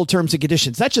for full terms and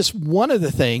conditions. That's just one of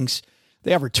the things.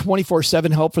 They offer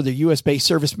 24/7 help for their U.S.-based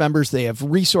service members. They have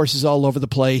resources all over the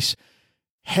place.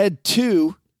 Head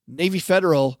to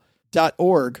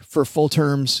NavyFederal.org for full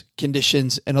terms,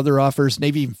 conditions, and other offers.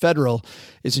 Navy Federal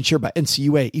is insured by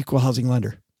NCUA, Equal Housing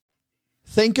Lender.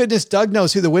 Thank goodness Doug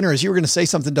knows who the winner is. You were going to say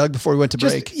something, Doug, before we went to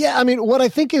break. Yeah, I mean, what I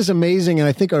think is amazing, and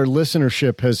I think our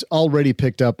listenership has already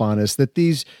picked up on, is that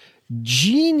these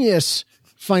genius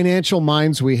financial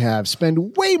minds we have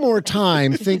spend way more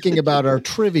time thinking about our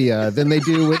trivia than they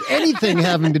do with anything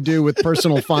having to do with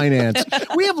personal finance.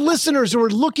 We have listeners who are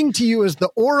looking to you as the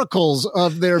oracles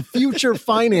of their future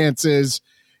finances,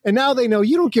 and now they know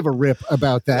you don't give a rip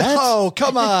about that. Oh,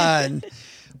 come on.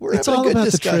 It's having all a good about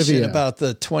discussion the trivia. About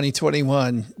the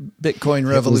 2021 Bitcoin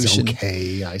revolution. It was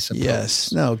okay, I suppose.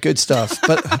 Yes, no, good stuff.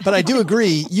 But I do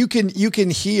agree. You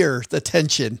can hear the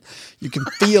tension. You can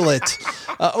feel it.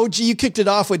 OG, you kicked it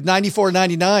off with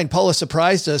 $94.99. Paula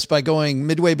surprised us by going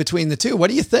midway between the two.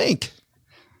 What do you think?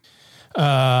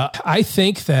 I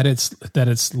think that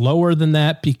it's lower than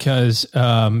that because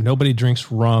nobody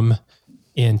drinks rum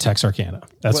in Texarkana.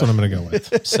 That's what I'm going to go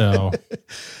with. So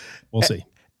we'll see.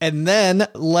 And then,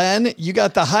 Len, you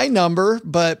got the high number,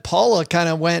 but Paula kind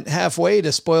of went halfway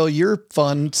to spoil your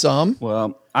fun some.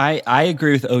 Well, I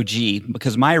agree with OG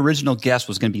because my original guess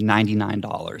was going to be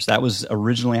 $99. That was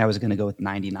originally I was going to go with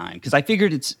 99 because I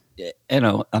figured it's,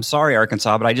 I'm sorry,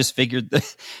 Arkansas, but I just figured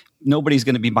that nobody's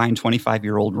going to be buying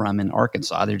 25-year-old rum in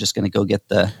Arkansas. They're just going to go get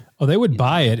the... Oh, they would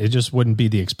buy it. It just wouldn't be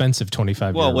the expensive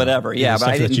 25-year-old. Well, whatever. Yeah, but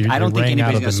I don't think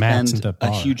anybody's going to spend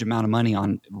a huge amount of money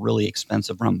on really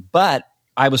expensive rum. But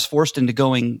I was forced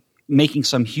into making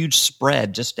some huge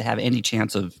spread just to have any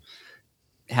chance of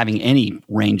having any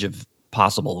range of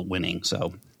possible winning.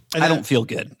 So I don't feel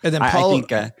good. And then Paula,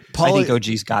 I think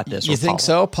OG's got this. You think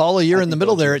so? Paula, you're in the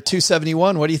middle there at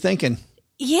 271. What are you thinking?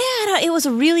 Yeah, it was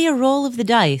really a roll of the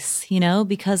dice,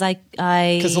 because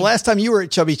because the last time you were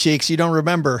at Chubby Cheeks, you don't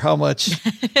remember how much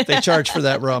they charge for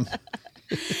that rum.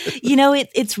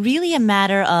 It's really a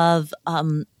matter of,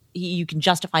 you can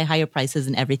justify higher prices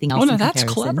and everything else. Oh no, that's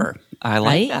clever. I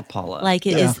like that, Paula. Like,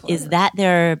 is that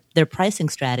their pricing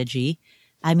strategy?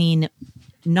 I mean,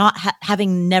 not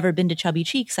having never been to Chubby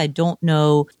Cheeks, I don't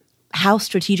know how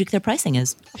strategic their pricing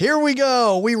is. Here we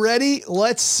go. We ready?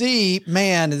 Let's see.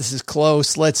 Man, this is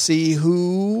close. Let's see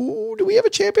do we have a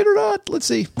champion or not? Let's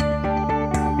see.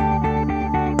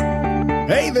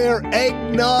 Hey there,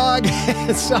 eggnog.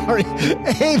 Sorry.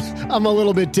 Hey, I'm a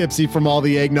little bit tipsy from all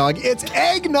the eggnog. It's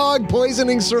eggnog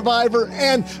poisoning survivor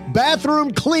and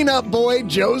bathroom cleanup boy,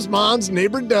 Joe's mom's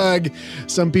neighbor, Doug.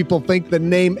 Some people think the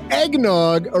name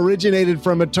eggnog originated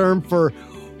from a term for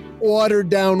watered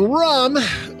down rum,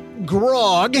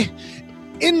 grog.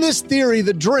 In this theory,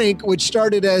 the drink, which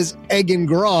started as egg and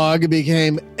grog,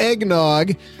 became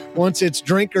eggnog once its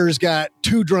drinkers got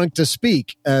too drunk to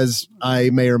speak, as I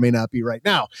may or may not be right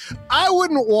now. I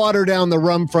wouldn't water down the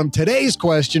rum from today's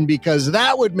question because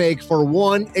that would make for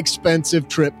one expensive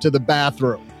trip to the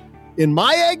bathroom. In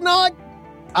my eggnog,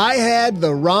 I had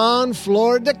the Ron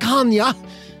Flor de Cagna,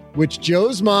 which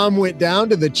Joe's mom went down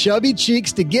to the Chubby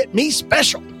Cheeks to get me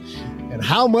special. And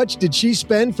how much did she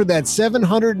spend for that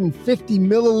 750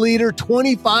 milliliter,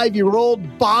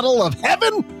 25-year-old bottle of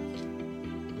heaven?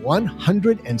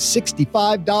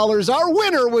 $165. Our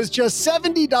winner was just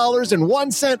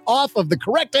 $70.01 off of the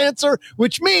correct answer,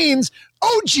 which means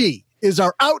OG is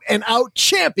our out-and-out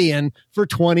champion for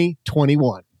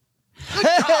 2021.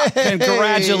 Hey.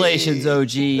 Congratulations,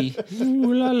 OG.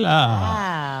 Ooh la la.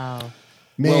 Wow.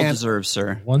 Man, well deserved,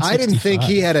 sir. I didn't think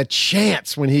he had a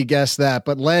chance when he guessed that,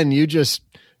 but Len, you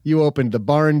opened the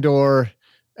barn door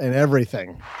and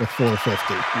everything with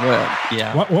 450. Well,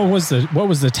 yeah. What was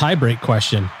the tie-break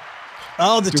question?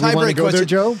 Oh, the tie-break question, there,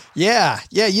 Joe? Yeah.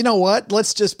 You know what?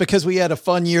 Let's just, because we had a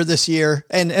fun year this year,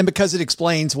 and because it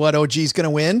explains what OG's going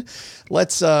to win.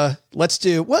 Let's do.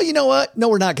 Well, you know what? No,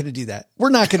 we're not going to do that.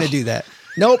 We're not going to do that.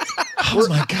 Nope. Oh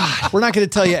my God. We're not going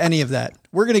to tell you any of that.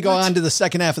 We're going to go on to the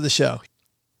second half of the show.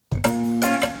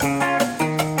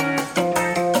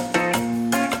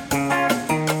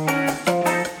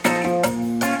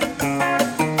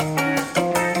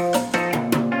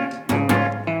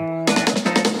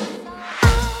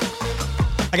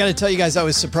 I got to tell you guys, I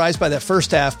was surprised by that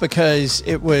first half because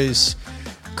it was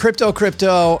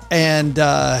crypto,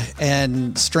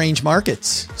 and strange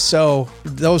markets. So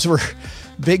those were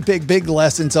big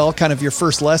lessons, all kind of your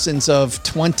first lessons of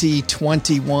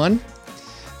 2021.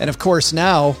 And of course,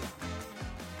 now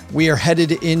we are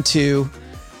headed into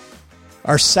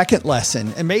our second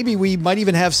lesson. And maybe we might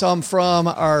even have some from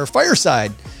our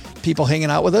fireside people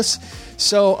hanging out with us.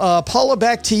 So Paula,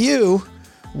 back to you.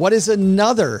 What is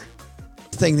another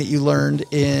thing that you learned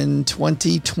in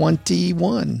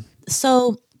 2021?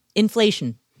 So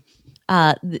inflation.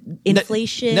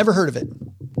 Inflation. Never heard of it.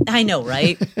 I know,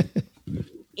 right?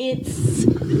 It's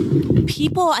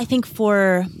people, I think,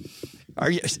 for... Are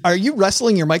you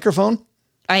wrestling your microphone?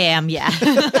 I am, yeah.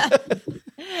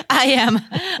 I am.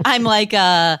 I'm like,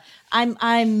 I'm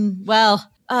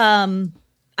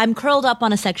curled up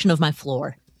on a section of my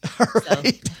floor. All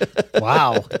right. So.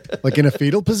 Wow. Like in a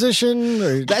fetal position?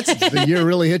 Or that's the year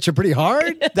really hit you pretty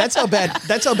hard? That's how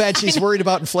bad she's worried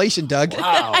about inflation, Doug.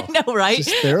 Wow. I know, right?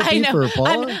 Just therapy for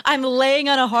Paula? I'm laying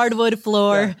on a hardwood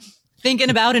floor thinking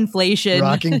about inflation.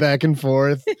 Rocking back and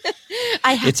forth.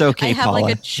 It's okay, I have Paula.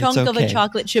 like a chunk of a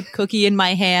chocolate chip cookie in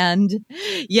my hand.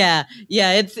 Yeah.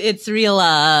 It's real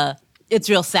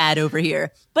sad over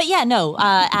here. But yeah, no,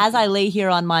 as I lay here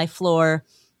on my floor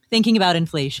thinking about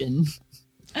inflation,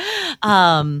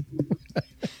 I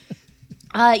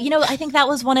think that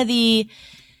was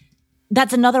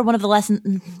that's another one of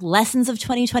the lessons of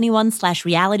 2021 /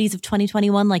 realities of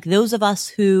 2021. Like those of us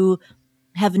who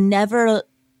have never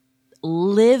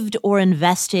lived or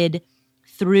invested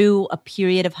through a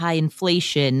period of high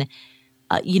inflation,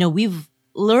 we've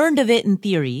learned of it in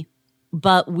theory,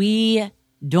 but we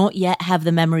don't yet have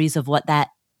the memories of what that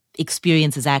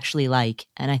experience is actually like.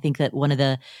 And I think that one of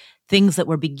the things that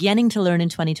we're beginning to learn in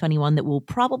 2021 that we'll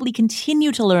probably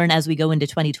continue to learn as we go into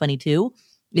 2022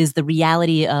 is the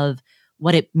reality of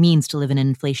what it means to live in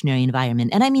an inflationary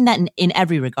environment. And I mean that in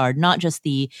every regard, not just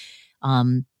the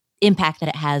impact that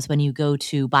it has when you go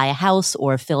to buy a house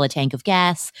or fill a tank of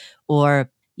gas or,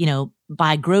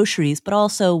 buy groceries, but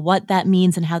also what that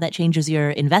means and how that changes your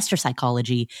investor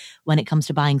psychology when it comes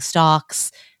to buying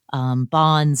stocks,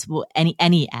 bonds,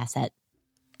 any asset.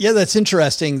 Yeah, that's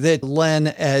interesting that Len,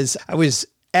 as I was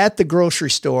at the grocery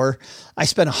store, I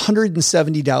spent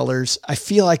 $170. I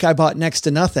feel like I bought next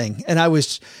to nothing. And I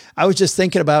was just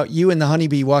thinking about you and the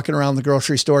honeybee walking around the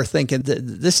grocery store thinking that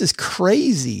this is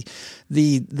crazy.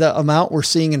 The amount we're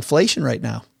seeing inflation right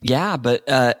now. Yeah, but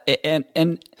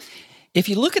and if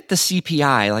you look at the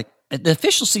CPI, like the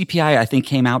official CPI, I think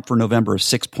came out for November of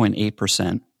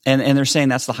 6.8%. And they're saying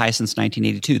that's the highest since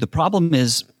 1982. The problem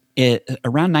is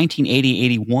around 1980,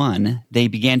 81, they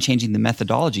began changing the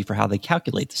methodology for how they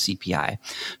calculate the CPI.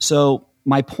 So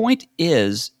my point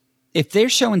is, if they're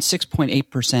showing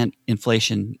 6.8%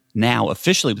 inflation now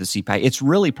officially with the CPI, it's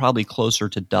really probably closer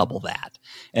to double that.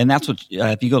 And that's what,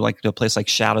 if you go to a place like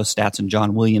Shadow Stats and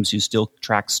John Williams, who still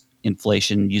tracks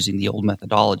inflation using the old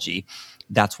methodology,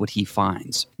 that's what he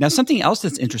finds. Now, something else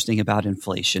that's interesting about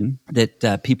inflation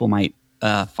that people might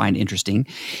find interesting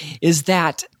is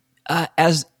that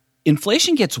as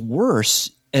inflation gets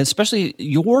worse, especially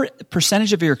your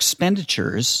percentage of your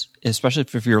expenditures, especially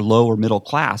if you're low or middle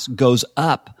class, goes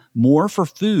up more for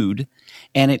food,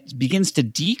 and it begins to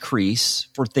decrease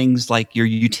for things like your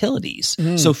utilities.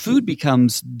 So food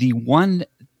becomes the one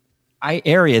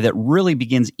area that really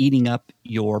begins eating up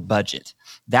your budget.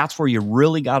 That's where you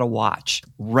really got to watch.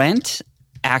 Rent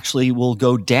actually will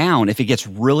go down if it gets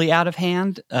really out of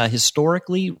hand.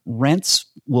 Historically, rents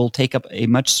will take up a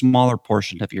much smaller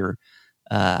portion of your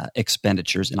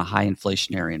expenditures in a high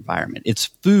inflationary environment. It's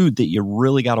food that you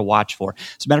really got to watch for.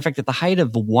 As a matter of fact, at the height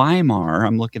of Weimar,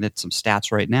 I'm looking at some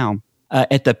stats right now,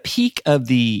 at the peak of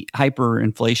the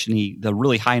hyperinflation, the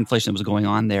really high inflation that was going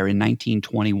on there in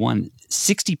 1921,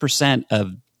 60%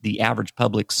 of the average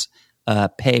public's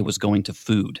pay was going to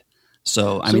food.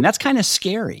 So, I mean, that's kind of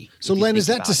scary. So, Len, is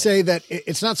that to say that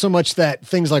it's not so much that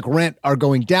things like rent are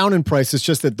going down in price, it's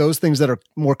just that those things that are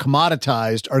more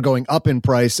commoditized are going up in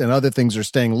price and other things are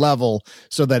staying level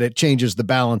so that it changes the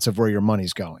balance of where your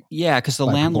money's going? Yeah, because the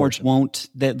landlords won't,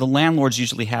 the landlords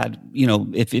usually had,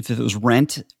 if it was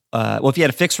rent, if you had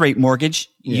a fixed rate mortgage,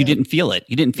 you didn't feel it.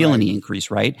 You didn't feel any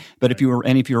increase, right? But if you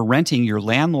were renting, your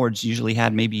landlords usually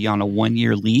had maybe on a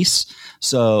 1-year lease.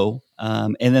 So,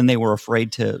 and then they were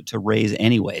afraid to raise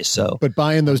anyway. So, but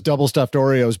buying those double stuffed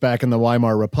Oreos back in the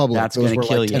Weimar Republic, that's going to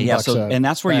kill you. Yeah. So, and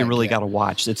that's where you really got to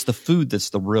watch. It's the food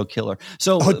that's the real killer.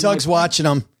 So, Doug's watching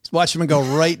them. He's watching them go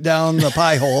right down the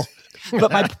pie hole.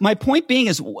 But my point being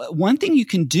is one thing you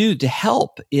can do to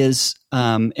help is,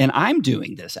 and I'm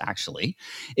doing this actually,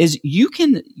 is you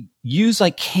can use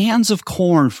like cans of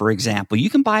corn, for example. You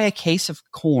can buy a case of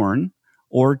corn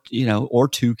or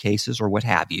 2 cases or what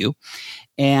have you.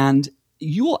 And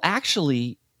you'll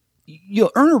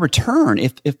earn a return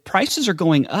if prices are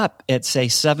going up at say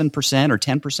 7% or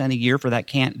 10% a year for that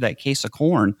case of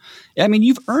corn. I mean,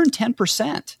 you've earned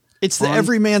 10%. It's the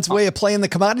everyman's way of playing the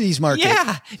commodities market.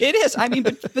 Yeah, it is. I mean,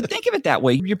 but think of it that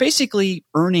way. You're basically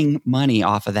earning money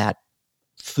off of that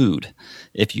food,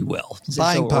 if you will.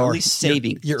 Buying power. Or at least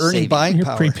saving. You're earning buying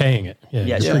power. You're prepaying it.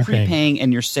 Yeah, you're prepaying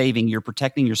and you're saving. You're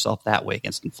protecting yourself that way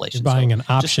against inflation. You're buying an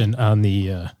option on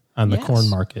the corn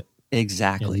market.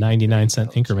 Exactly.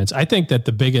 99-cent increments. I think that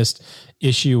the biggest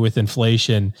issue with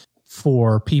inflation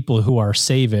for people who are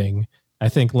saving, I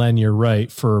think, Len, you're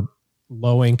right, for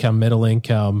low income, middle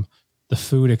income, the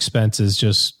food expense is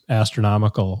just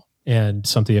astronomical and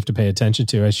something you have to pay attention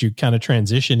to as you kind of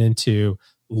transition into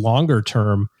longer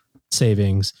term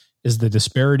savings. Is the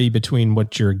disparity between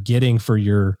what you're getting for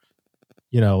your,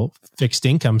 fixed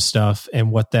income stuff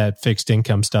and what that fixed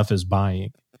income stuff is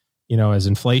buying. As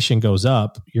inflation goes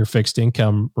up, your fixed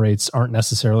income rates aren't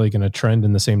necessarily going to trend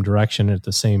in the same direction at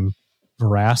the same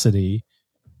veracity.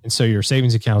 And so your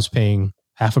savings account's paying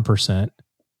 0.5%,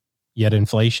 yet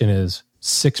inflation is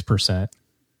 6%.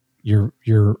 You're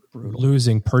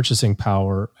losing purchasing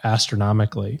power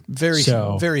astronomically.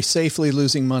 Very safely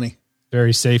losing money.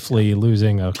 Very safely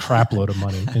losing a crap load of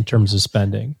money in terms of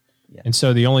spending. Yeah. And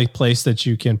so the only place that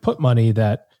you can put money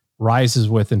that rises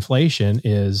with inflation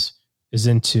is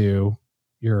into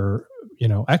your,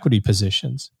 equity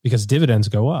positions, because dividends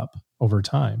go up over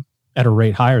time at a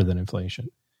rate higher than inflation,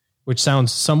 which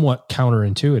sounds somewhat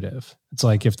counterintuitive. It's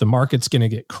like, if the market's going to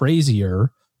get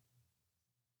crazier,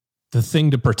 the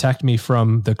thing to protect me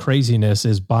from the craziness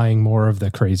is buying more of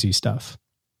the crazy stuff,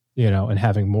 and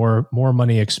having more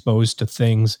money exposed to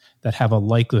things that have a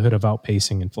likelihood of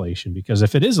outpacing inflation. Because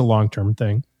if it is a long-term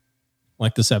thing,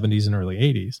 like the 70s and early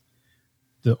 80s,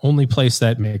 the only place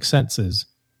that makes sense is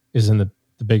in the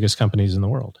biggest companies in the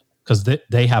world, because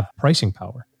they have pricing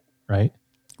power, right?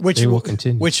 Which they will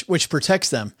continue. Which protects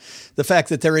them. The fact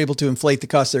that they're able to inflate the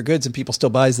cost of their goods and people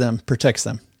still buys them protects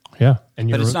them. Yeah,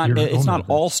 but it's not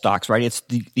all stocks, right?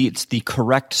 It's the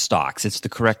correct stocks. It's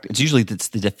usually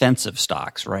the defensive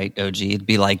stocks, right? OG, it'd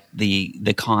be like the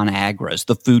ConAgras,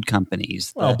 the food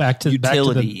companies, back to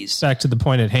utilities. Back to the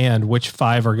point at hand. Which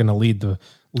 5 are going to lead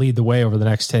the way over the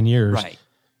next 10 years? Right.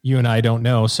 You and I don't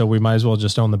know, so we might as well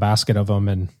just own the basket of them,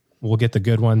 and we'll get the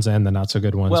good ones and the not so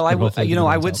good ones. Well, I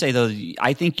would say though,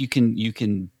 I think you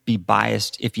can be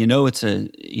biased if it's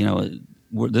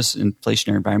this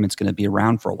inflationary environment is going to be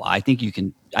around for a while. I think you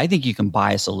can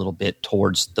bias a little bit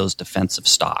towards those defensive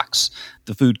stocks,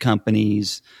 the food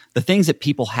companies, the things that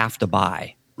people have to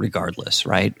buy regardless,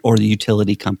 right? Or the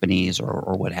utility companies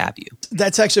or what have you.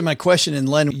 That's actually my question. And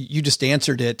Len, you just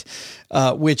answered it,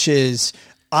 which is,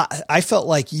 I felt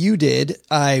like you did.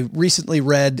 I recently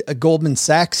read a Goldman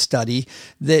Sachs study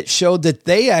that showed that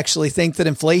they actually think that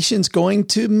inflation's going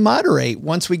to moderate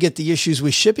once we get the issues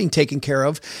with shipping taken care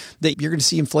of, that you're going to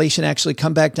see inflation actually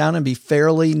come back down and be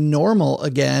fairly normal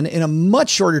again in a much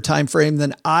shorter time frame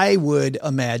than I would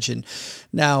imagine.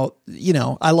 Now,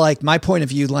 I like my point of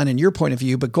view, Len, and your point of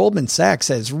view, but Goldman Sachs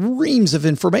has reams of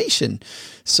information.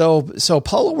 So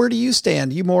Paula, where do you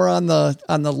stand? Are you more on the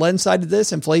Len side of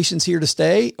this, inflation's here to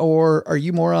stay, or are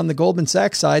you more on the Goldman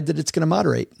Sachs side that it's going to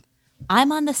moderate?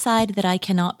 I'm on the side that I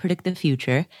cannot predict the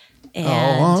future.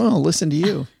 And listen to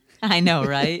you. I know,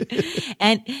 right?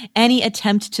 And any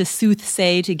attempt to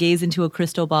soothsay, to gaze into a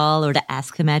crystal ball or to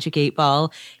ask the magic 8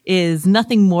 ball is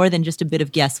nothing more than just a bit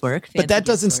of guesswork. But that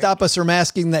doesn't stop us from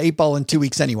asking the 8 ball in 2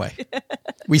 weeks anyway.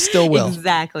 We still will.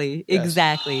 Exactly. Yes.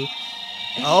 Exactly.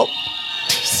 Oh.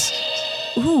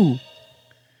 Ooh.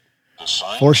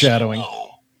 Foreshadowing.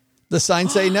 The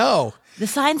signs say no. The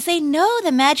signs say no.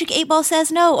 The magic 8 ball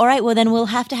says no. All right. Well, then we'll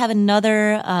have to have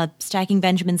another Stacking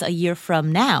Benjamins a year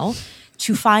from now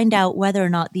to find out whether or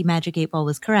not the magic 8 ball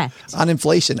was correct. On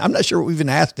inflation. I'm not sure we even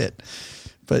asked it,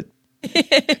 but.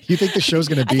 You think the show's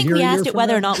going to be here? I think we asked it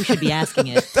whether or not we should be asking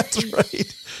it. That's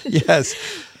right. Yes.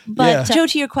 But Joe,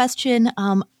 to your question,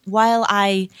 while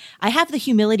I have the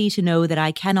humility to know that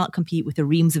I cannot compete with the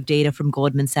reams of data from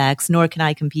Goldman Sachs, nor can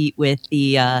I compete with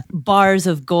the bars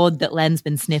of gold that Len's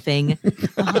been sniffing.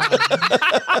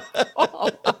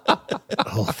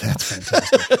 Oh, that's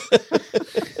fantastic.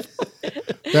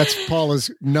 That's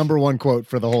Paula's number one quote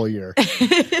for the whole year.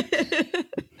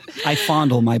 I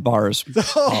fondle my bars.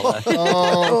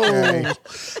 Okay.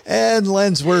 And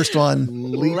Len's worst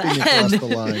one. Leaping across the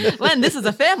line. Len, this is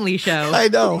a family show. I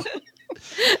know.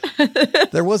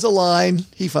 There was a line.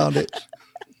 He found it.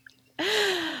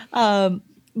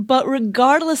 But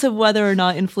regardless of whether or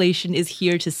not inflation is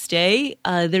here to stay,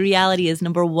 the reality is,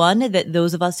 number one, that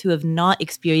those of us who have not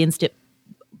experienced it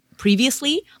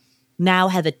previously now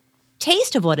have a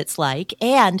taste of what it's like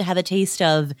and have a taste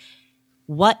of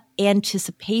what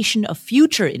anticipation of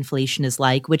future inflation is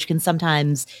like, which can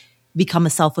sometimes become a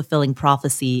self-fulfilling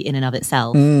prophecy in and of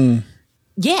itself.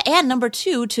 Yeah, and number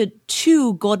two,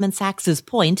 to Goldman Sachs's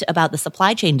point about the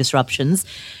supply chain disruptions,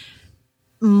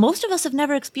 most of us have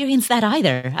never experienced that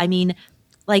either. I mean,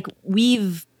 like,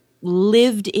 we've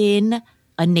lived in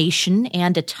a nation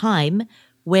and a time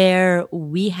where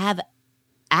we have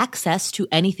access to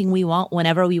anything we want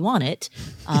whenever we want it,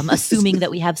 assuming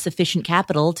that we have sufficient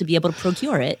capital to be able to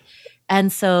procure it.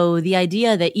 And so the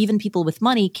idea that even people with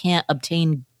money can't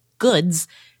obtain goods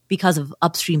because of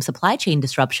upstream supply chain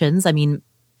disruptions, I mean,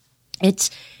 it's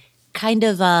kind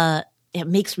of it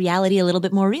makes reality a little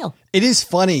bit more real. It is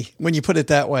funny when you put it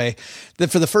that way, that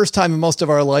for the first time in most of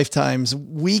our lifetimes,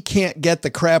 we can't get the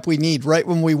crap we need right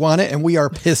when we want it, and we are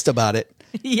pissed about it.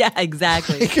 Yeah,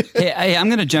 exactly. Hey, I'm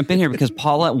going to jump in here because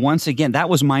Paula, once again, that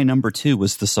was my number 2,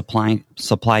 was the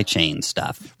supply chain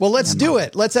stuff. Well, let's do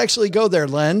it. Let's actually go there,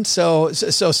 Len. So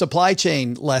supply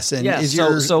chain lesson is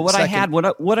your so what second. I had,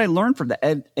 what I learned from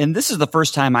that, and this is the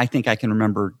first time I think I can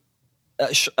remember,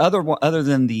 other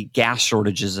than the gas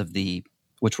shortages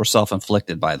which were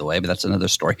self-inflicted, by the way, but that's another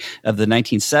story, of the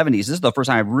 1970s. This is the first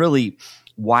time I have really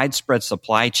widespread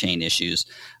supply chain issues.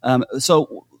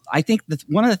 So I think that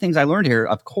one of the things I learned here,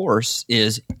 of course,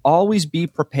 is always be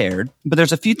prepared. But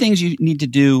there's a few things you need to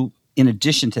do in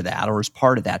addition to that, or as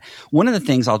part of that. One of the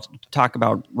things I'll talk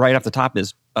about right off the top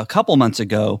is a couple months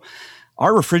ago,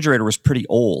 our refrigerator was pretty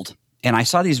old. And I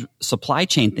saw these supply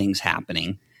chain things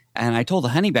happening. And I told the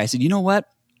honeybee, I said, you know what?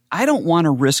 I don't want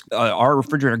to risk our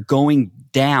refrigerator going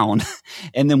down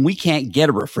and then we can't get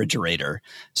a refrigerator.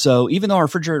 So even though our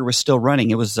refrigerator was still running,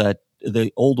 it was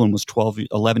the old one was 12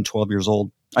 years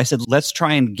old. I said, let's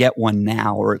try and get one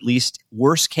now, or at least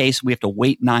worst case, we have to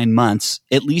wait 9 months.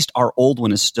 At least our old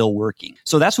one is still working.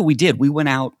 So that's what we did. We went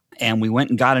out and we went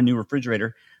and got a new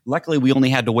refrigerator. Luckily, we only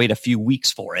had to wait a few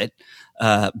weeks for it.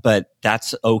 But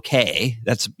that's okay.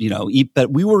 That's,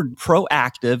 but we were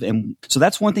proactive. And so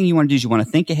that's one thing you want to do is you want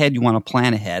to think ahead. You want to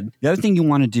plan ahead. The other thing you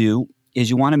want to do is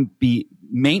you want to be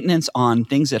maintenance on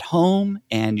things at home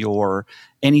and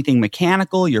anything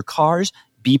mechanical, your cars.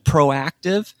 Be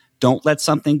proactive. Don't let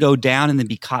something go down and then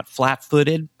be caught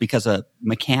flat-footed because a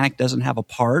mechanic doesn't have a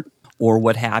part or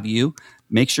what have you.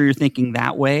 Make sure you're thinking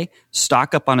that way.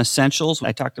 Stock up on essentials.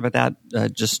 I talked about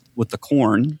that just with the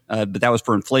corn, but that was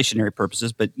for inflationary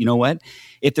purposes. But you know what?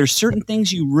 If there's certain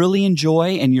things you really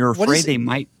enjoy and you're afraid they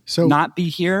might not be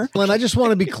here. Glenn, I just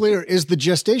want to be clear. Is the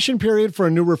gestation period for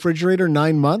a new refrigerator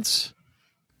 9 months?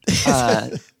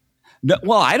 No,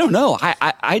 well, I don't know.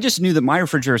 I just knew that my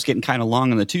refrigerator is getting kind of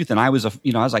long in the tooth, and I was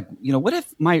like, what if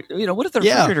the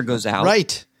refrigerator goes out,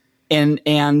 right? And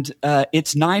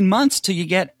it's 9 months till you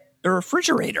get a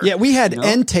refrigerator. Yeah, we had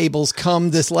end tables come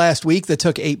this last week that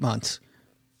took 8 months.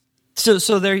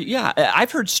 So there, yeah,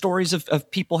 I've heard stories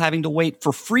of people having to wait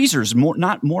for freezers,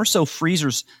 more so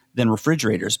freezers than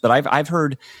refrigerators. But I've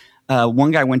heard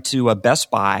one guy went to a Best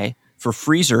Buy for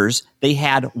freezers. They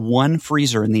had one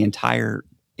freezer in the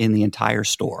entire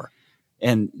store,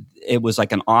 and it was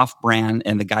like an off-brand.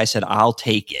 And the guy said, "I'll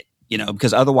take it,"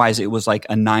 because otherwise it was like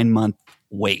a 9 month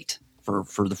wait for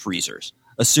the freezers,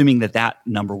 assuming that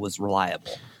number was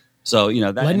reliable. So,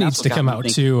 that Len needs to come out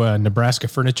to Nebraska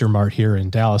Furniture Mart here in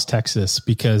Dallas, Texas,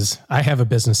 because I have a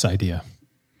business idea.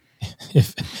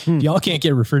 If y'all can't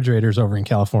get refrigerators over in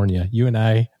California, you and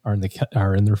I are in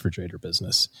the refrigerator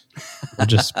business. We'll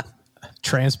just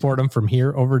transport them from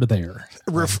here over to there.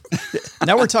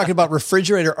 Now we're talking about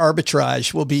refrigerator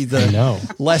arbitrage will be the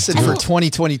lesson for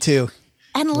 2022.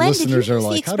 And Len, did you use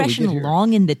the expression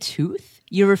long in the tooth?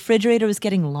 Your refrigerator was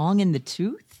getting long in the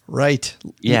tooth? Right.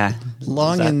 Yeah.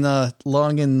 Long in the.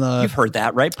 You've heard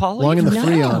that, right, Paul? Long in the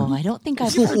freon. No, I don't think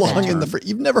I've heard long that. in the.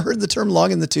 You've never heard the term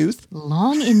long in the tooth?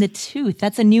 Long in the tooth.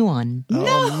 That's a new one.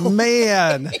 Oh,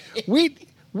 man. We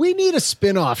need a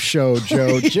spin-off show,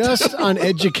 Joe, just on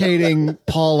educating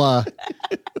Paula.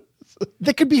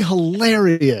 That could be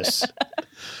hilarious.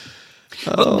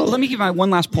 Let me give my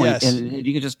one last point, Yes. and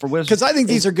you can just because I think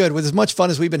these are good. With as much fun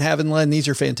as we've been having, Len, these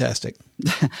are fantastic.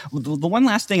 The one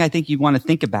last thing I think you want to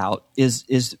think about is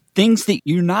things that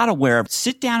you're not aware of.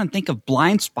 Sit down and think of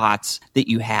blind spots that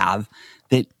you have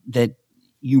that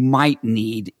you might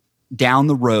need down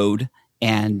the road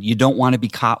and you don't want to be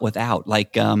caught without.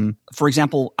 Like, for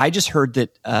example, I just heard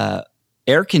that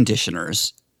air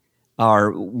conditioners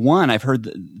I've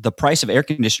heard the price of air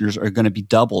conditioners are going to be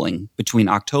doubling between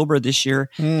October this year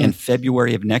and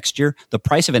February of next year. The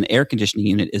price of an air conditioning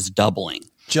unit is doubling.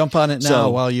 Jump on it now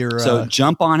while you're. So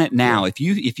jump on it now. Yeah.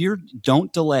 If you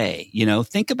don't delay,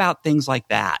 think about things like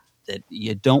that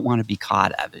you don't want to be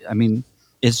caught of it. I mean,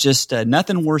 it's just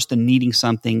nothing worse than needing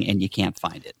something and you can't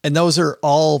find it. And those are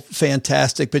all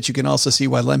fantastic, but you can also see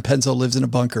why Len Penzo lives in a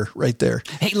bunker right there.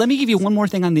 Hey, let me give you one more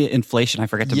thing on the inflation. I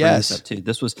forgot to bring this up too.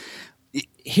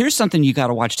 Here's something you got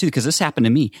to watch too, because this happened to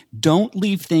me. Don't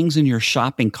leave things in your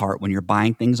shopping cart when you're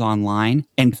buying things online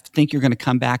and think you're going to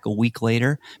come back a week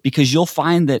later, because you'll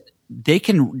find that they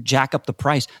can jack up the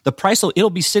price. It'll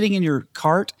be sitting in your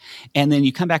cart, and then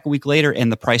you come back a week later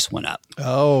and the price went up.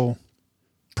 Oh,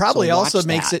 probably so also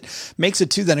makes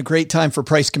it too then a great time for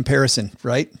price comparison,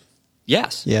 right?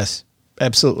 Yes,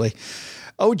 absolutely.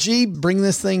 OG, bring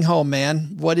this thing home,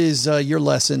 man. What is your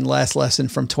last lesson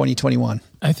from 2021?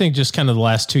 I think just kind of the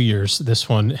last 2 years, this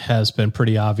one has been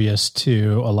pretty obvious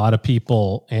to a lot of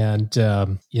people. And,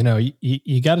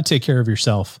 you got to take care of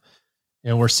yourself.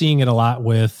 And we're seeing it a lot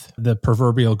with the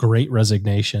proverbial great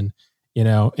resignation,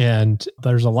 and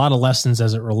there's a lot of lessons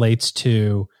as it relates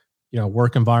to,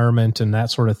 work environment and that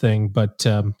sort of thing. But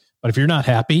if you're not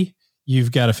happy,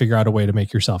 you've got to figure out a way to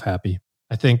make yourself happy.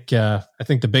 I think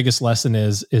the biggest lesson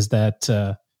is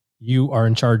that you are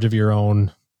in charge of your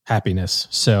own happiness.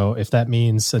 So if that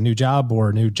means a new job or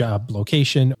a new job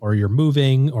location, or you're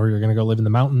moving, or you're going to go live in the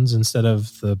mountains instead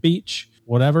of the beach,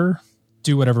 whatever,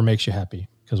 do whatever makes you happy,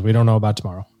 because we don't know about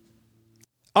tomorrow.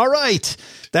 All right.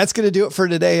 That's going to do it for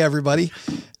today, everybody.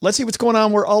 Let's see what's going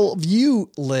on where all of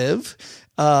you live.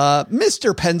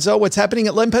 Mr. Penzo, what's happening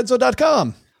at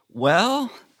lenpenzo.com?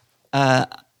 Well,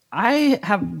 I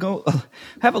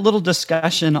have a little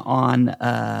discussion on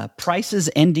prices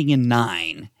ending in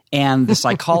 9 and the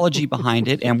psychology behind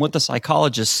it and what the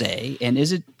psychologists say. And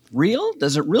is it real?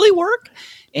 Does it really work?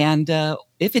 And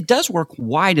if it does work,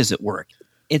 why does it work?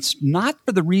 It's not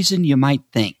for the reason you might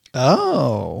think.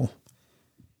 Oh,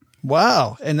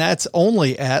 wow. And that's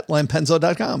only at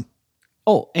lenpenzo.com.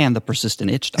 Oh, and the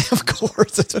persistent itch. Of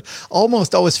course.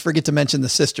 Almost always forget to mention the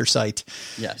sister site.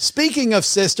 Yes. Speaking of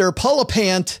sister, Paula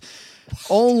Pant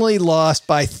only lost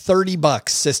by $30,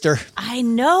 sister. I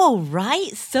know, right?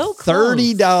 So close.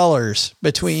 $30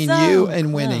 between you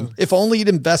and winning. Close. If only you'd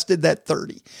invested that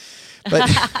 30. But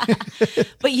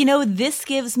this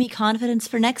gives me confidence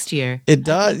for next year. It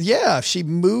does. Yeah. She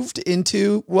moved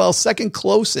into, second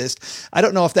closest. I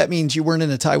don't know if that means you weren't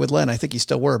in a tie with Len. I think you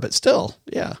still were, but still.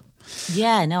 Yeah.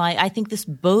 Yeah, no, I think this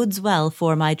bodes well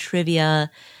for my trivia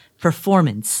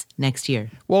performance next year.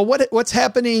 Well, what's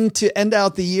happening to end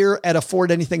out the year at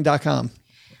affordanything.com?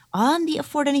 On the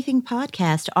Afford Anything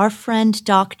podcast, our friend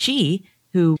Doc G,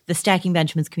 who the Stacking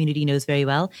Benjamins community knows very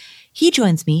well, he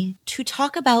joins me to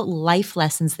talk about life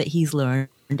lessons that he's learned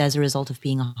as a result of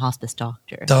being a hospice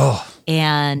doctor. Oh.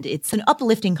 And it's an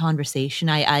uplifting conversation.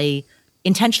 I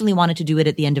intentionally wanted to do it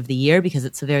at the end of the year because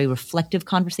it's a very reflective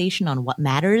conversation on what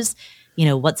matters,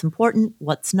 what's important,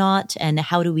 what's not, and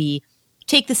how do we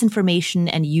take this information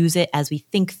and use it as we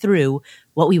think through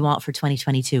what we want for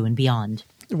 2022 and beyond.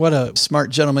 What a smart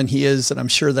gentleman he is, and I'm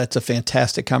sure that's a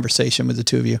fantastic conversation with the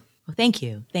two of you. Well, thank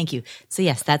you. Thank you. So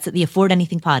yes, that's at the Afford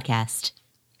Anything podcast,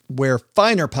 where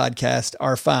finer podcasts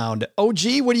are found.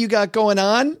 OG, what do you got going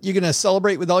on? You going to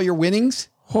celebrate with all your winnings?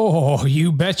 Oh,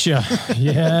 you betcha.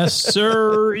 Yes,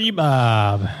 sir,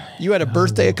 Bob. You had a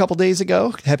birthday a couple days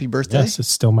ago. Happy birthday. Yes, it's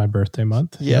still my birthday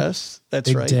month. Yes, that's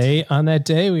Big right. Day. On that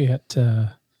day, we had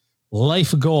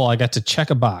life goal. I got to check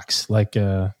a box, like,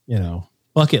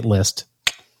 bucket list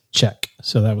check.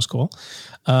 So that was cool.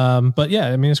 But yeah,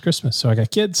 I mean, it's Christmas. So I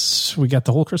got kids. We got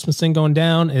the whole Christmas thing going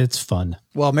down. It's fun.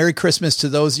 Well, Merry Christmas to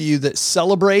those of you that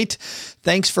celebrate.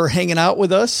 Thanks for hanging out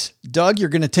with us. Doug, you're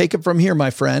going to take it from here, my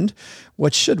friend.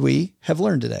 What should we have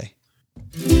learned today?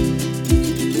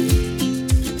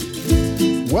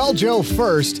 Well, Joe,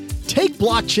 first, take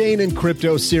blockchain and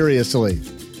crypto seriously.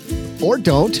 Or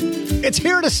don't. It's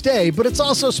here to stay, but it's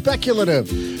also speculative.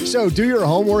 So do your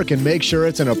homework and make sure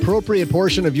it's an appropriate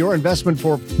portion of your investment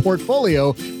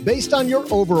portfolio based on your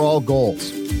overall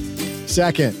goals.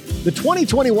 Second, the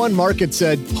 2021 market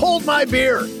said, hold my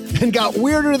beer, and got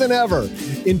weirder than ever.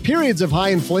 In periods of high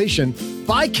inflation,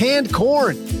 buy canned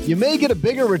corn. You may get a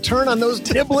bigger return on those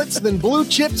niblets than blue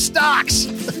chip stocks.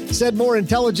 Said more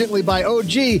intelligently by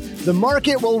OG, the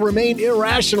market will remain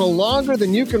irrational longer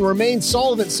than you can remain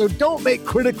solvent, so don't make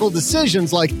critical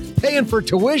decisions like paying for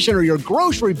tuition or your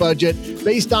grocery budget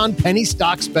based on penny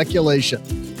stock speculation.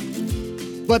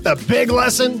 But the big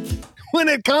lesson? When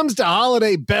it comes to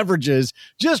holiday beverages,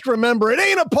 just remember it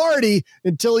ain't a party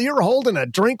until you're holding a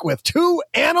drink with 2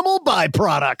 animal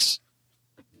byproducts.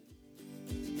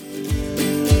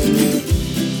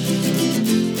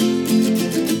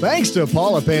 Thanks to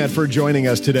Paula Pant for joining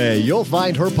us today. You'll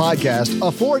find her podcast,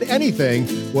 Afford Anything,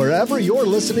 wherever you're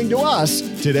listening to us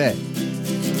today.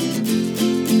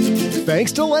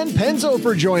 Thanks to Len Penzo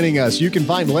for joining us. You can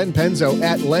find Len Penzo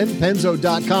at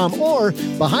lenpenzo.com or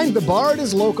behind the bar at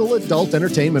his local adult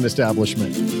entertainment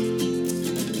establishment.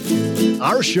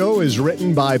 Our show is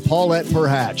written by Paulette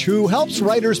Perhatch, who helps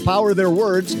writers power their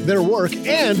words, their work,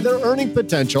 and their earning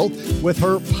potential with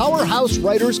her Powerhouse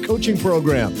Writers Coaching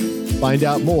Program. Find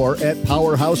out more at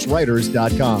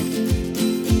powerhousewriters.com.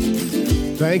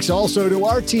 Thanks also to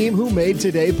our team who made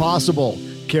today possible.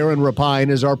 Karen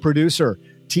Rapine is our producer.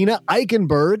 Tina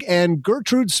Eichenberg and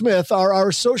Gertrude Smith are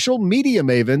our social media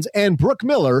mavens, and Brooke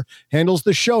Miller handles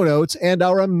the show notes and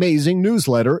our amazing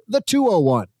newsletter, The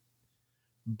 201.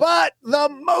 But the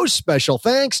most special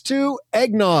thanks to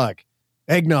Eggnog.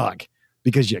 Eggnog,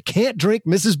 because you can't drink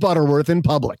Mrs. Butterworth in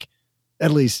public.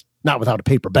 At least, not without a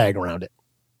paper bag around it.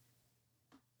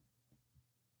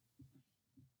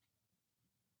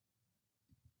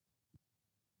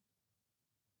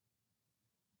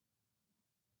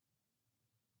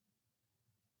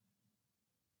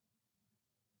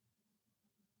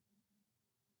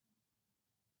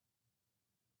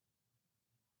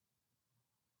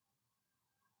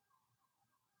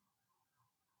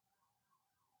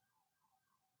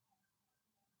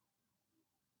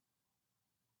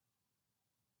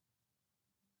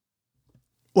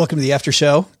 Welcome to the after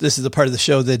show. This is the part of the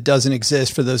show that doesn't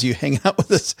exist for those of you hanging out with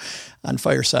us on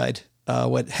Fireside.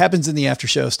 What happens in the after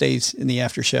show stays in the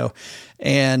after show.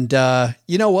 And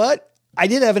you know what? I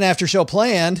did have an after show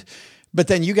planned, but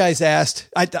then you guys asked,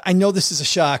 I know this is a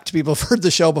shock to people who've heard the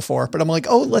show before, but I'm like,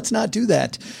 oh, let's not do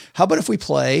that. How about if we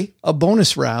play a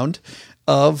bonus round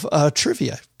of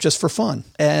trivia just for fun?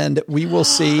 And we will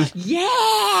see.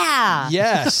 Yeah.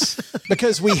 Yes,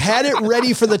 because we had it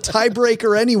ready for the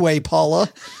tiebreaker anyway, Paula.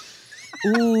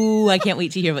 Ooh, I can't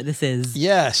wait to hear what this is.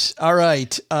 Yes. All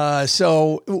right.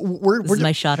 So we're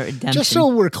my shot at redemption. Just so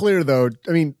we're clear, though,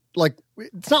 I mean, like,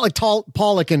 it's not like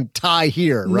Paula can tie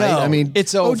here, right? No, I mean,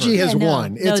 it's over. OG has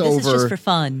won. No, it's this over. is just for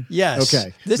fun. Yes.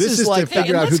 Okay. This is like to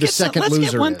figure out who the second loser is.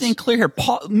 Let's get one thing clear here.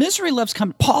 Misery loves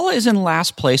company. Paula is in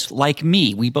last place, like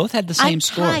me. We both had the same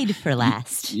score. I tied for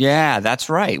last. Yeah, that's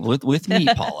right. With me,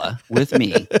 Paula. With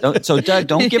me. So, Doug,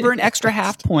 don't give her an extra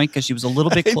half point because she was a little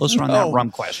bit closer on that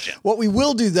rum question. What we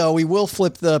will do, though, we will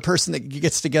flip the person that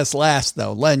gets to guess last,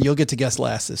 though. Len, you'll get to guess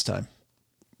last this time.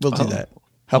 We'll do that.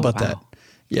 How about that?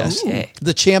 Yes. Okay.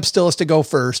 The champ still has to go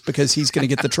first because he's going to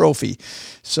get the trophy.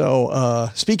 So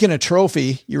speaking of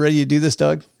trophy, you ready to do this,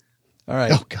 Doug? All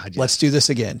right. Oh, God, yes. Let's do this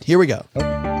again. Here we go.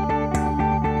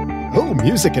 Oh,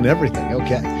 music and everything.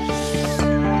 Okay.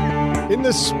 In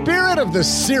the spirit of the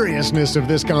seriousness of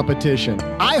this competition,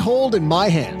 I hold in my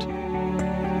hand.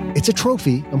 It's a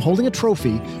trophy. I'm holding a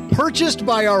trophy purchased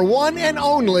by our one and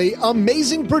only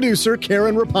amazing producer,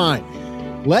 Karen Rapine.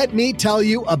 Let me tell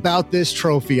you about this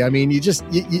trophy. I mean,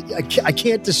 I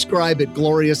can't describe it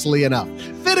gloriously enough.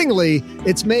 Fittingly,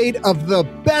 it's made of the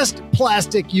best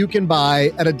plastic you can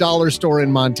buy at a dollar store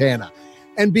in Montana.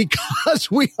 And because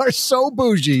we are so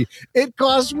bougie, it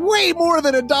costs way more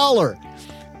than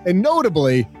 $1. And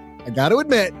notably, I got to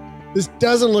admit, this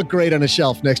doesn't look great on a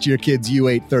shelf next to your kid's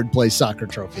U8 third place soccer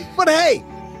trophy. But hey,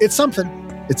 it's something.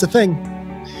 It's a thing.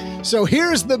 So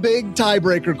here's the big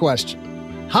tiebreaker question.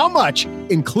 How much,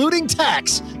 including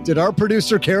tax, did our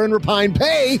producer Karen Rapine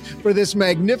pay for this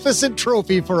magnificent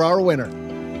trophy for our winner?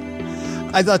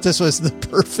 I thought this was the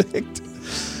perfect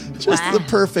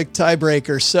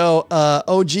tiebreaker. So,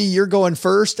 OG, you're going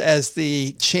first as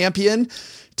the champion.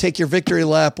 Take your victory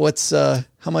lap. What's how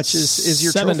much is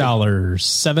your $7?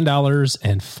 trophy?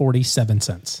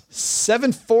 $7.47.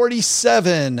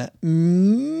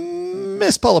 $7.47.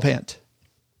 Miss Paula Pant.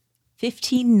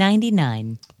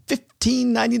 $15.99.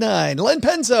 $15.99. Len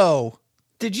Penzo.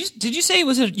 Did you say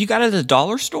you got it at a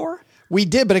dollar store? We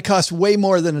did, but it cost way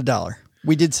more than $1.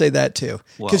 We did say that too,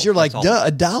 because you're like, duh,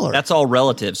 $1. That's all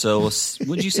relative. So,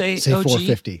 would you say say OG?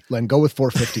 $4.50? Len, go with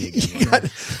 $4.50 again. You got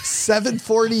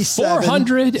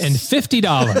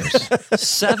 $7.47.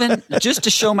 $450. Just to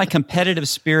show my competitive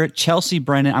spirit, Chelsea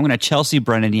Brennan. I'm going to Chelsea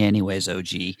Brennan you anyways, OG.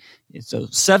 So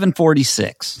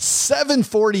 $7.46.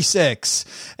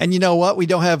 $7.46. And you know what? We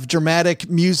don't have dramatic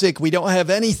music. We don't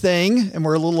have anything, and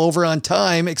we're a little over on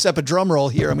time, except a drum roll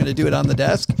here. I'm going to do it on the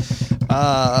desk.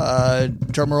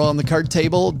 Drum roll on the card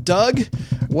table. Doug,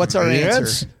 what's our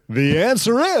answer? The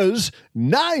answer is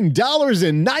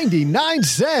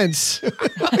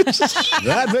 $9.99.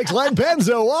 That makes Len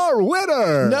Penzo our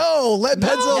winner. No, Len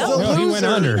Penzo's the loser. He went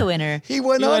under. The winner. He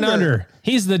went under.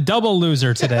 He's the double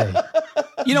loser today.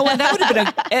 You know what? That would have been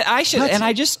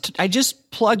I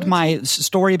just plugged my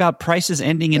story about prices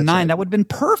ending in 9. Right. That would have been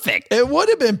perfect. It would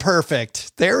have been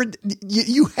perfect. There,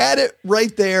 you had it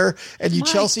right there, and you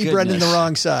Chelsea Brendan the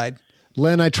wrong side.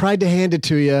 Len, I tried to hand it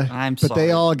to you, but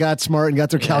they all got smart and got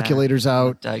their calculators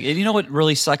out. And you know what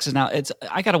really sucks is now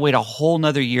I got to wait a whole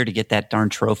nother year to get that darn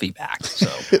trophy back. So,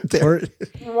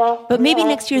 but maybe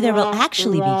next year there will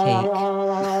actually be cake.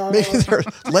 Maybe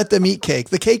let them eat cake.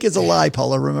 The cake is a lie,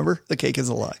 Paula. Remember, the cake is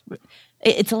a lie.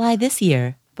 It's a lie this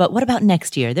year. But what about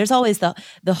next year? There's always the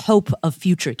hope of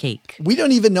future cake. We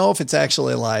don't even know if it's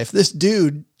actually a lie. If this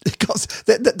dude goes,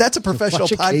 that's a professional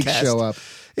podcast. Cake show up.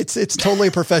 It's totally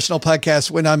a professional podcast.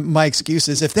 When my excuse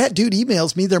is, if that dude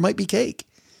emails me, there might be cake.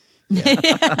 Yeah.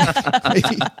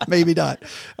 maybe not.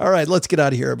 All right, let's get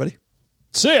out of here, everybody.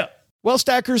 See ya. Well,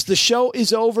 Stackers, the show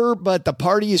is over, but the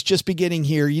party is just beginning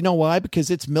here. You know why?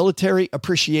 Because it's Military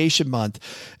Appreciation Month,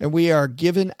 and we are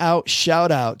giving out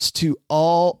shout-outs to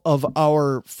all of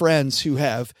our friends who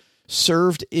have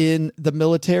served in the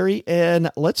military.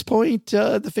 And let's point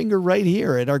the finger right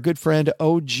here at our good friend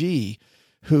OG,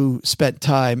 who spent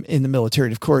time in the military.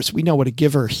 And of course, we know what a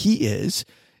giver he is,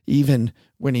 even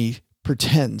when he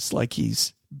pretends like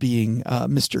he's being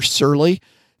Mr. Surly.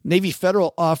 Navy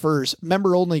Federal offers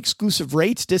member-only exclusive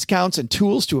rates, discounts, and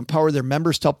tools to empower their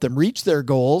members to help them reach their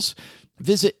goals.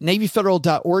 Visit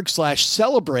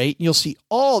NavyFederal.org/celebrate, and you'll see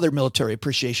all their Military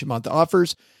Appreciation Month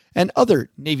offers and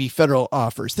other Navy Federal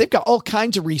offers. They've got all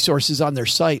kinds of resources on their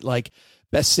site, like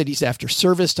best cities after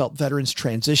service to help veterans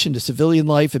transition to civilian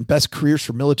life, and best careers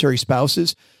for military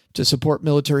spouses to support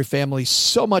military families.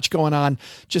 So much going on.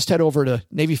 Just head over to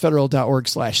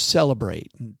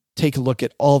NavyFederal.org/celebrate and take a look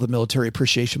at all the Military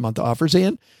Appreciation Month offers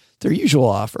and their usual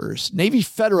offers. Navy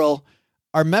Federal,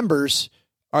 our members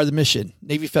are the mission.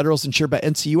 Navy Federal is insured by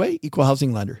NCUA, Equal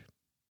Housing Lender.